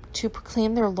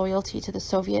proclaim their loyalty to the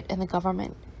Soviet and the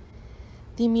government.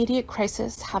 The immediate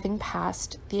crisis having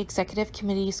passed, the executive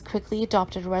committees quickly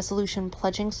adopted a resolution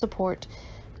pledging support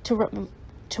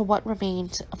to what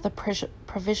remained of the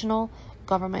provisional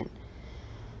government.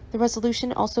 The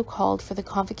resolution also called for the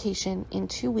convocation in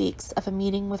 2 weeks of a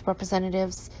meeting with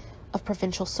representatives of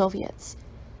provincial Soviets,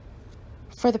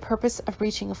 for the purpose of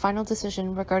reaching a final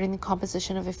decision regarding the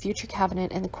composition of a future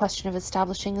cabinet and the question of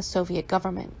establishing a Soviet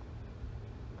government.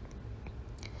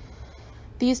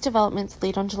 These developments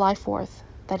late on July 4th,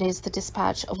 that is, the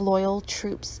dispatch of loyal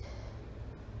troops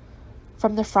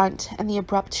from the front and the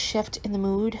abrupt shift in the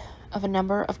mood of a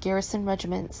number of garrison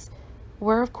regiments,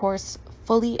 were, of course,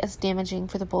 fully as damaging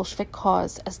for the Bolshevik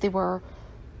cause as they were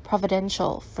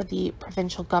providential for the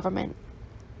provincial government.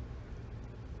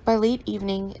 By late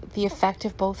evening, the effect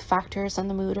of both factors on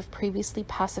the mood of previously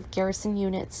passive garrison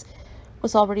units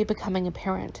was already becoming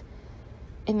apparent.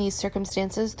 In these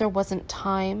circumstances, there wasn't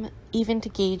time even to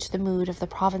gauge the mood of the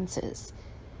provinces.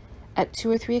 At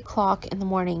 2 or 3 o'clock in the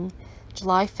morning,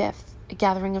 July 5th, a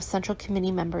gathering of Central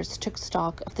Committee members took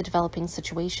stock of the developing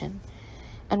situation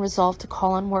and resolved to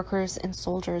call on workers and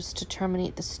soldiers to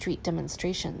terminate the street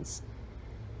demonstrations.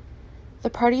 The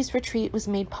party's retreat was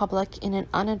made public in an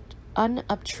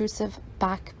unobtrusive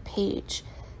back page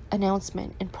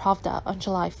announcement in Pravda on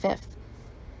July 5th.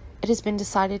 It has been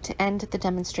decided to end the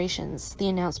demonstrations, the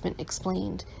announcement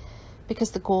explained,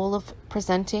 because the goal of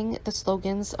presenting the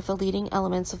slogans of the leading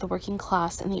elements of the working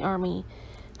class and the army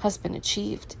has been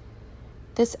achieved.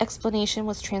 This explanation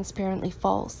was transparently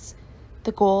false.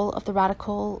 The goal of the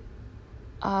radical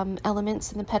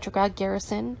elements in the Petrograd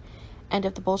garrison and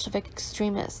of the Bolshevik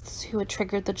extremists who had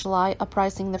triggered the July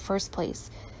uprising in the first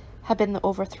place had been the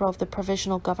overthrow of the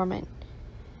provisional government.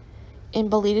 In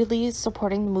belatedly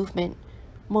supporting the movement,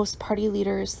 most party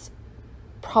leaders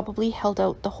probably held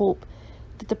out the hope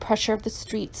that the pressure of the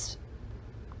streets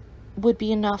would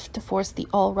be enough to force the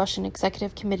all-Russian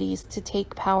executive committees to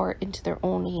take power into their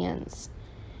own hands.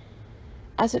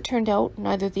 As it turned out,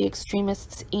 neither the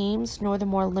extremists' aims nor the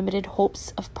more limited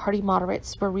hopes of party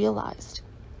moderates were realized.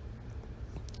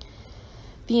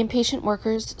 The impatient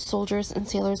workers, soldiers, and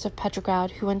sailors of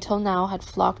Petrograd, who until now had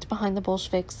flocked behind the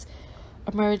Bolsheviks,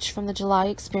 emerged from the July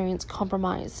experience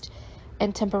compromised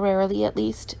and temporarily at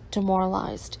least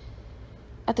demoralized.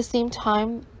 At the same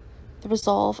time, the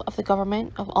resolve of the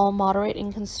government, of all moderate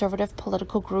and conservative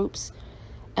political groups,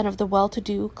 and of the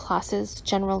well-to-do classes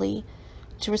generally,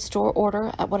 to restore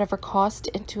order at whatever cost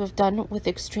and to have done with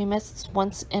extremists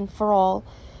once and for all,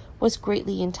 was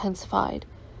greatly intensified.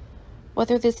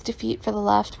 Whether this defeat for the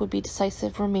left would be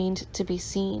decisive remained to be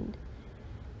seen.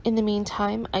 In the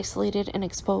meantime, isolated and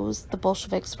exposed, the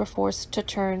Bolsheviks were forced to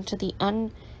turn to the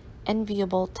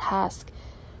unenviable task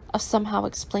of somehow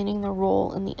explaining their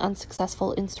role in the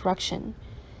unsuccessful insurrection,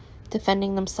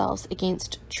 defending themselves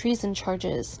against treason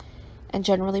charges, and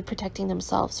generally protecting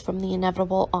themselves from the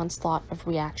inevitable onslaught of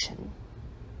reaction.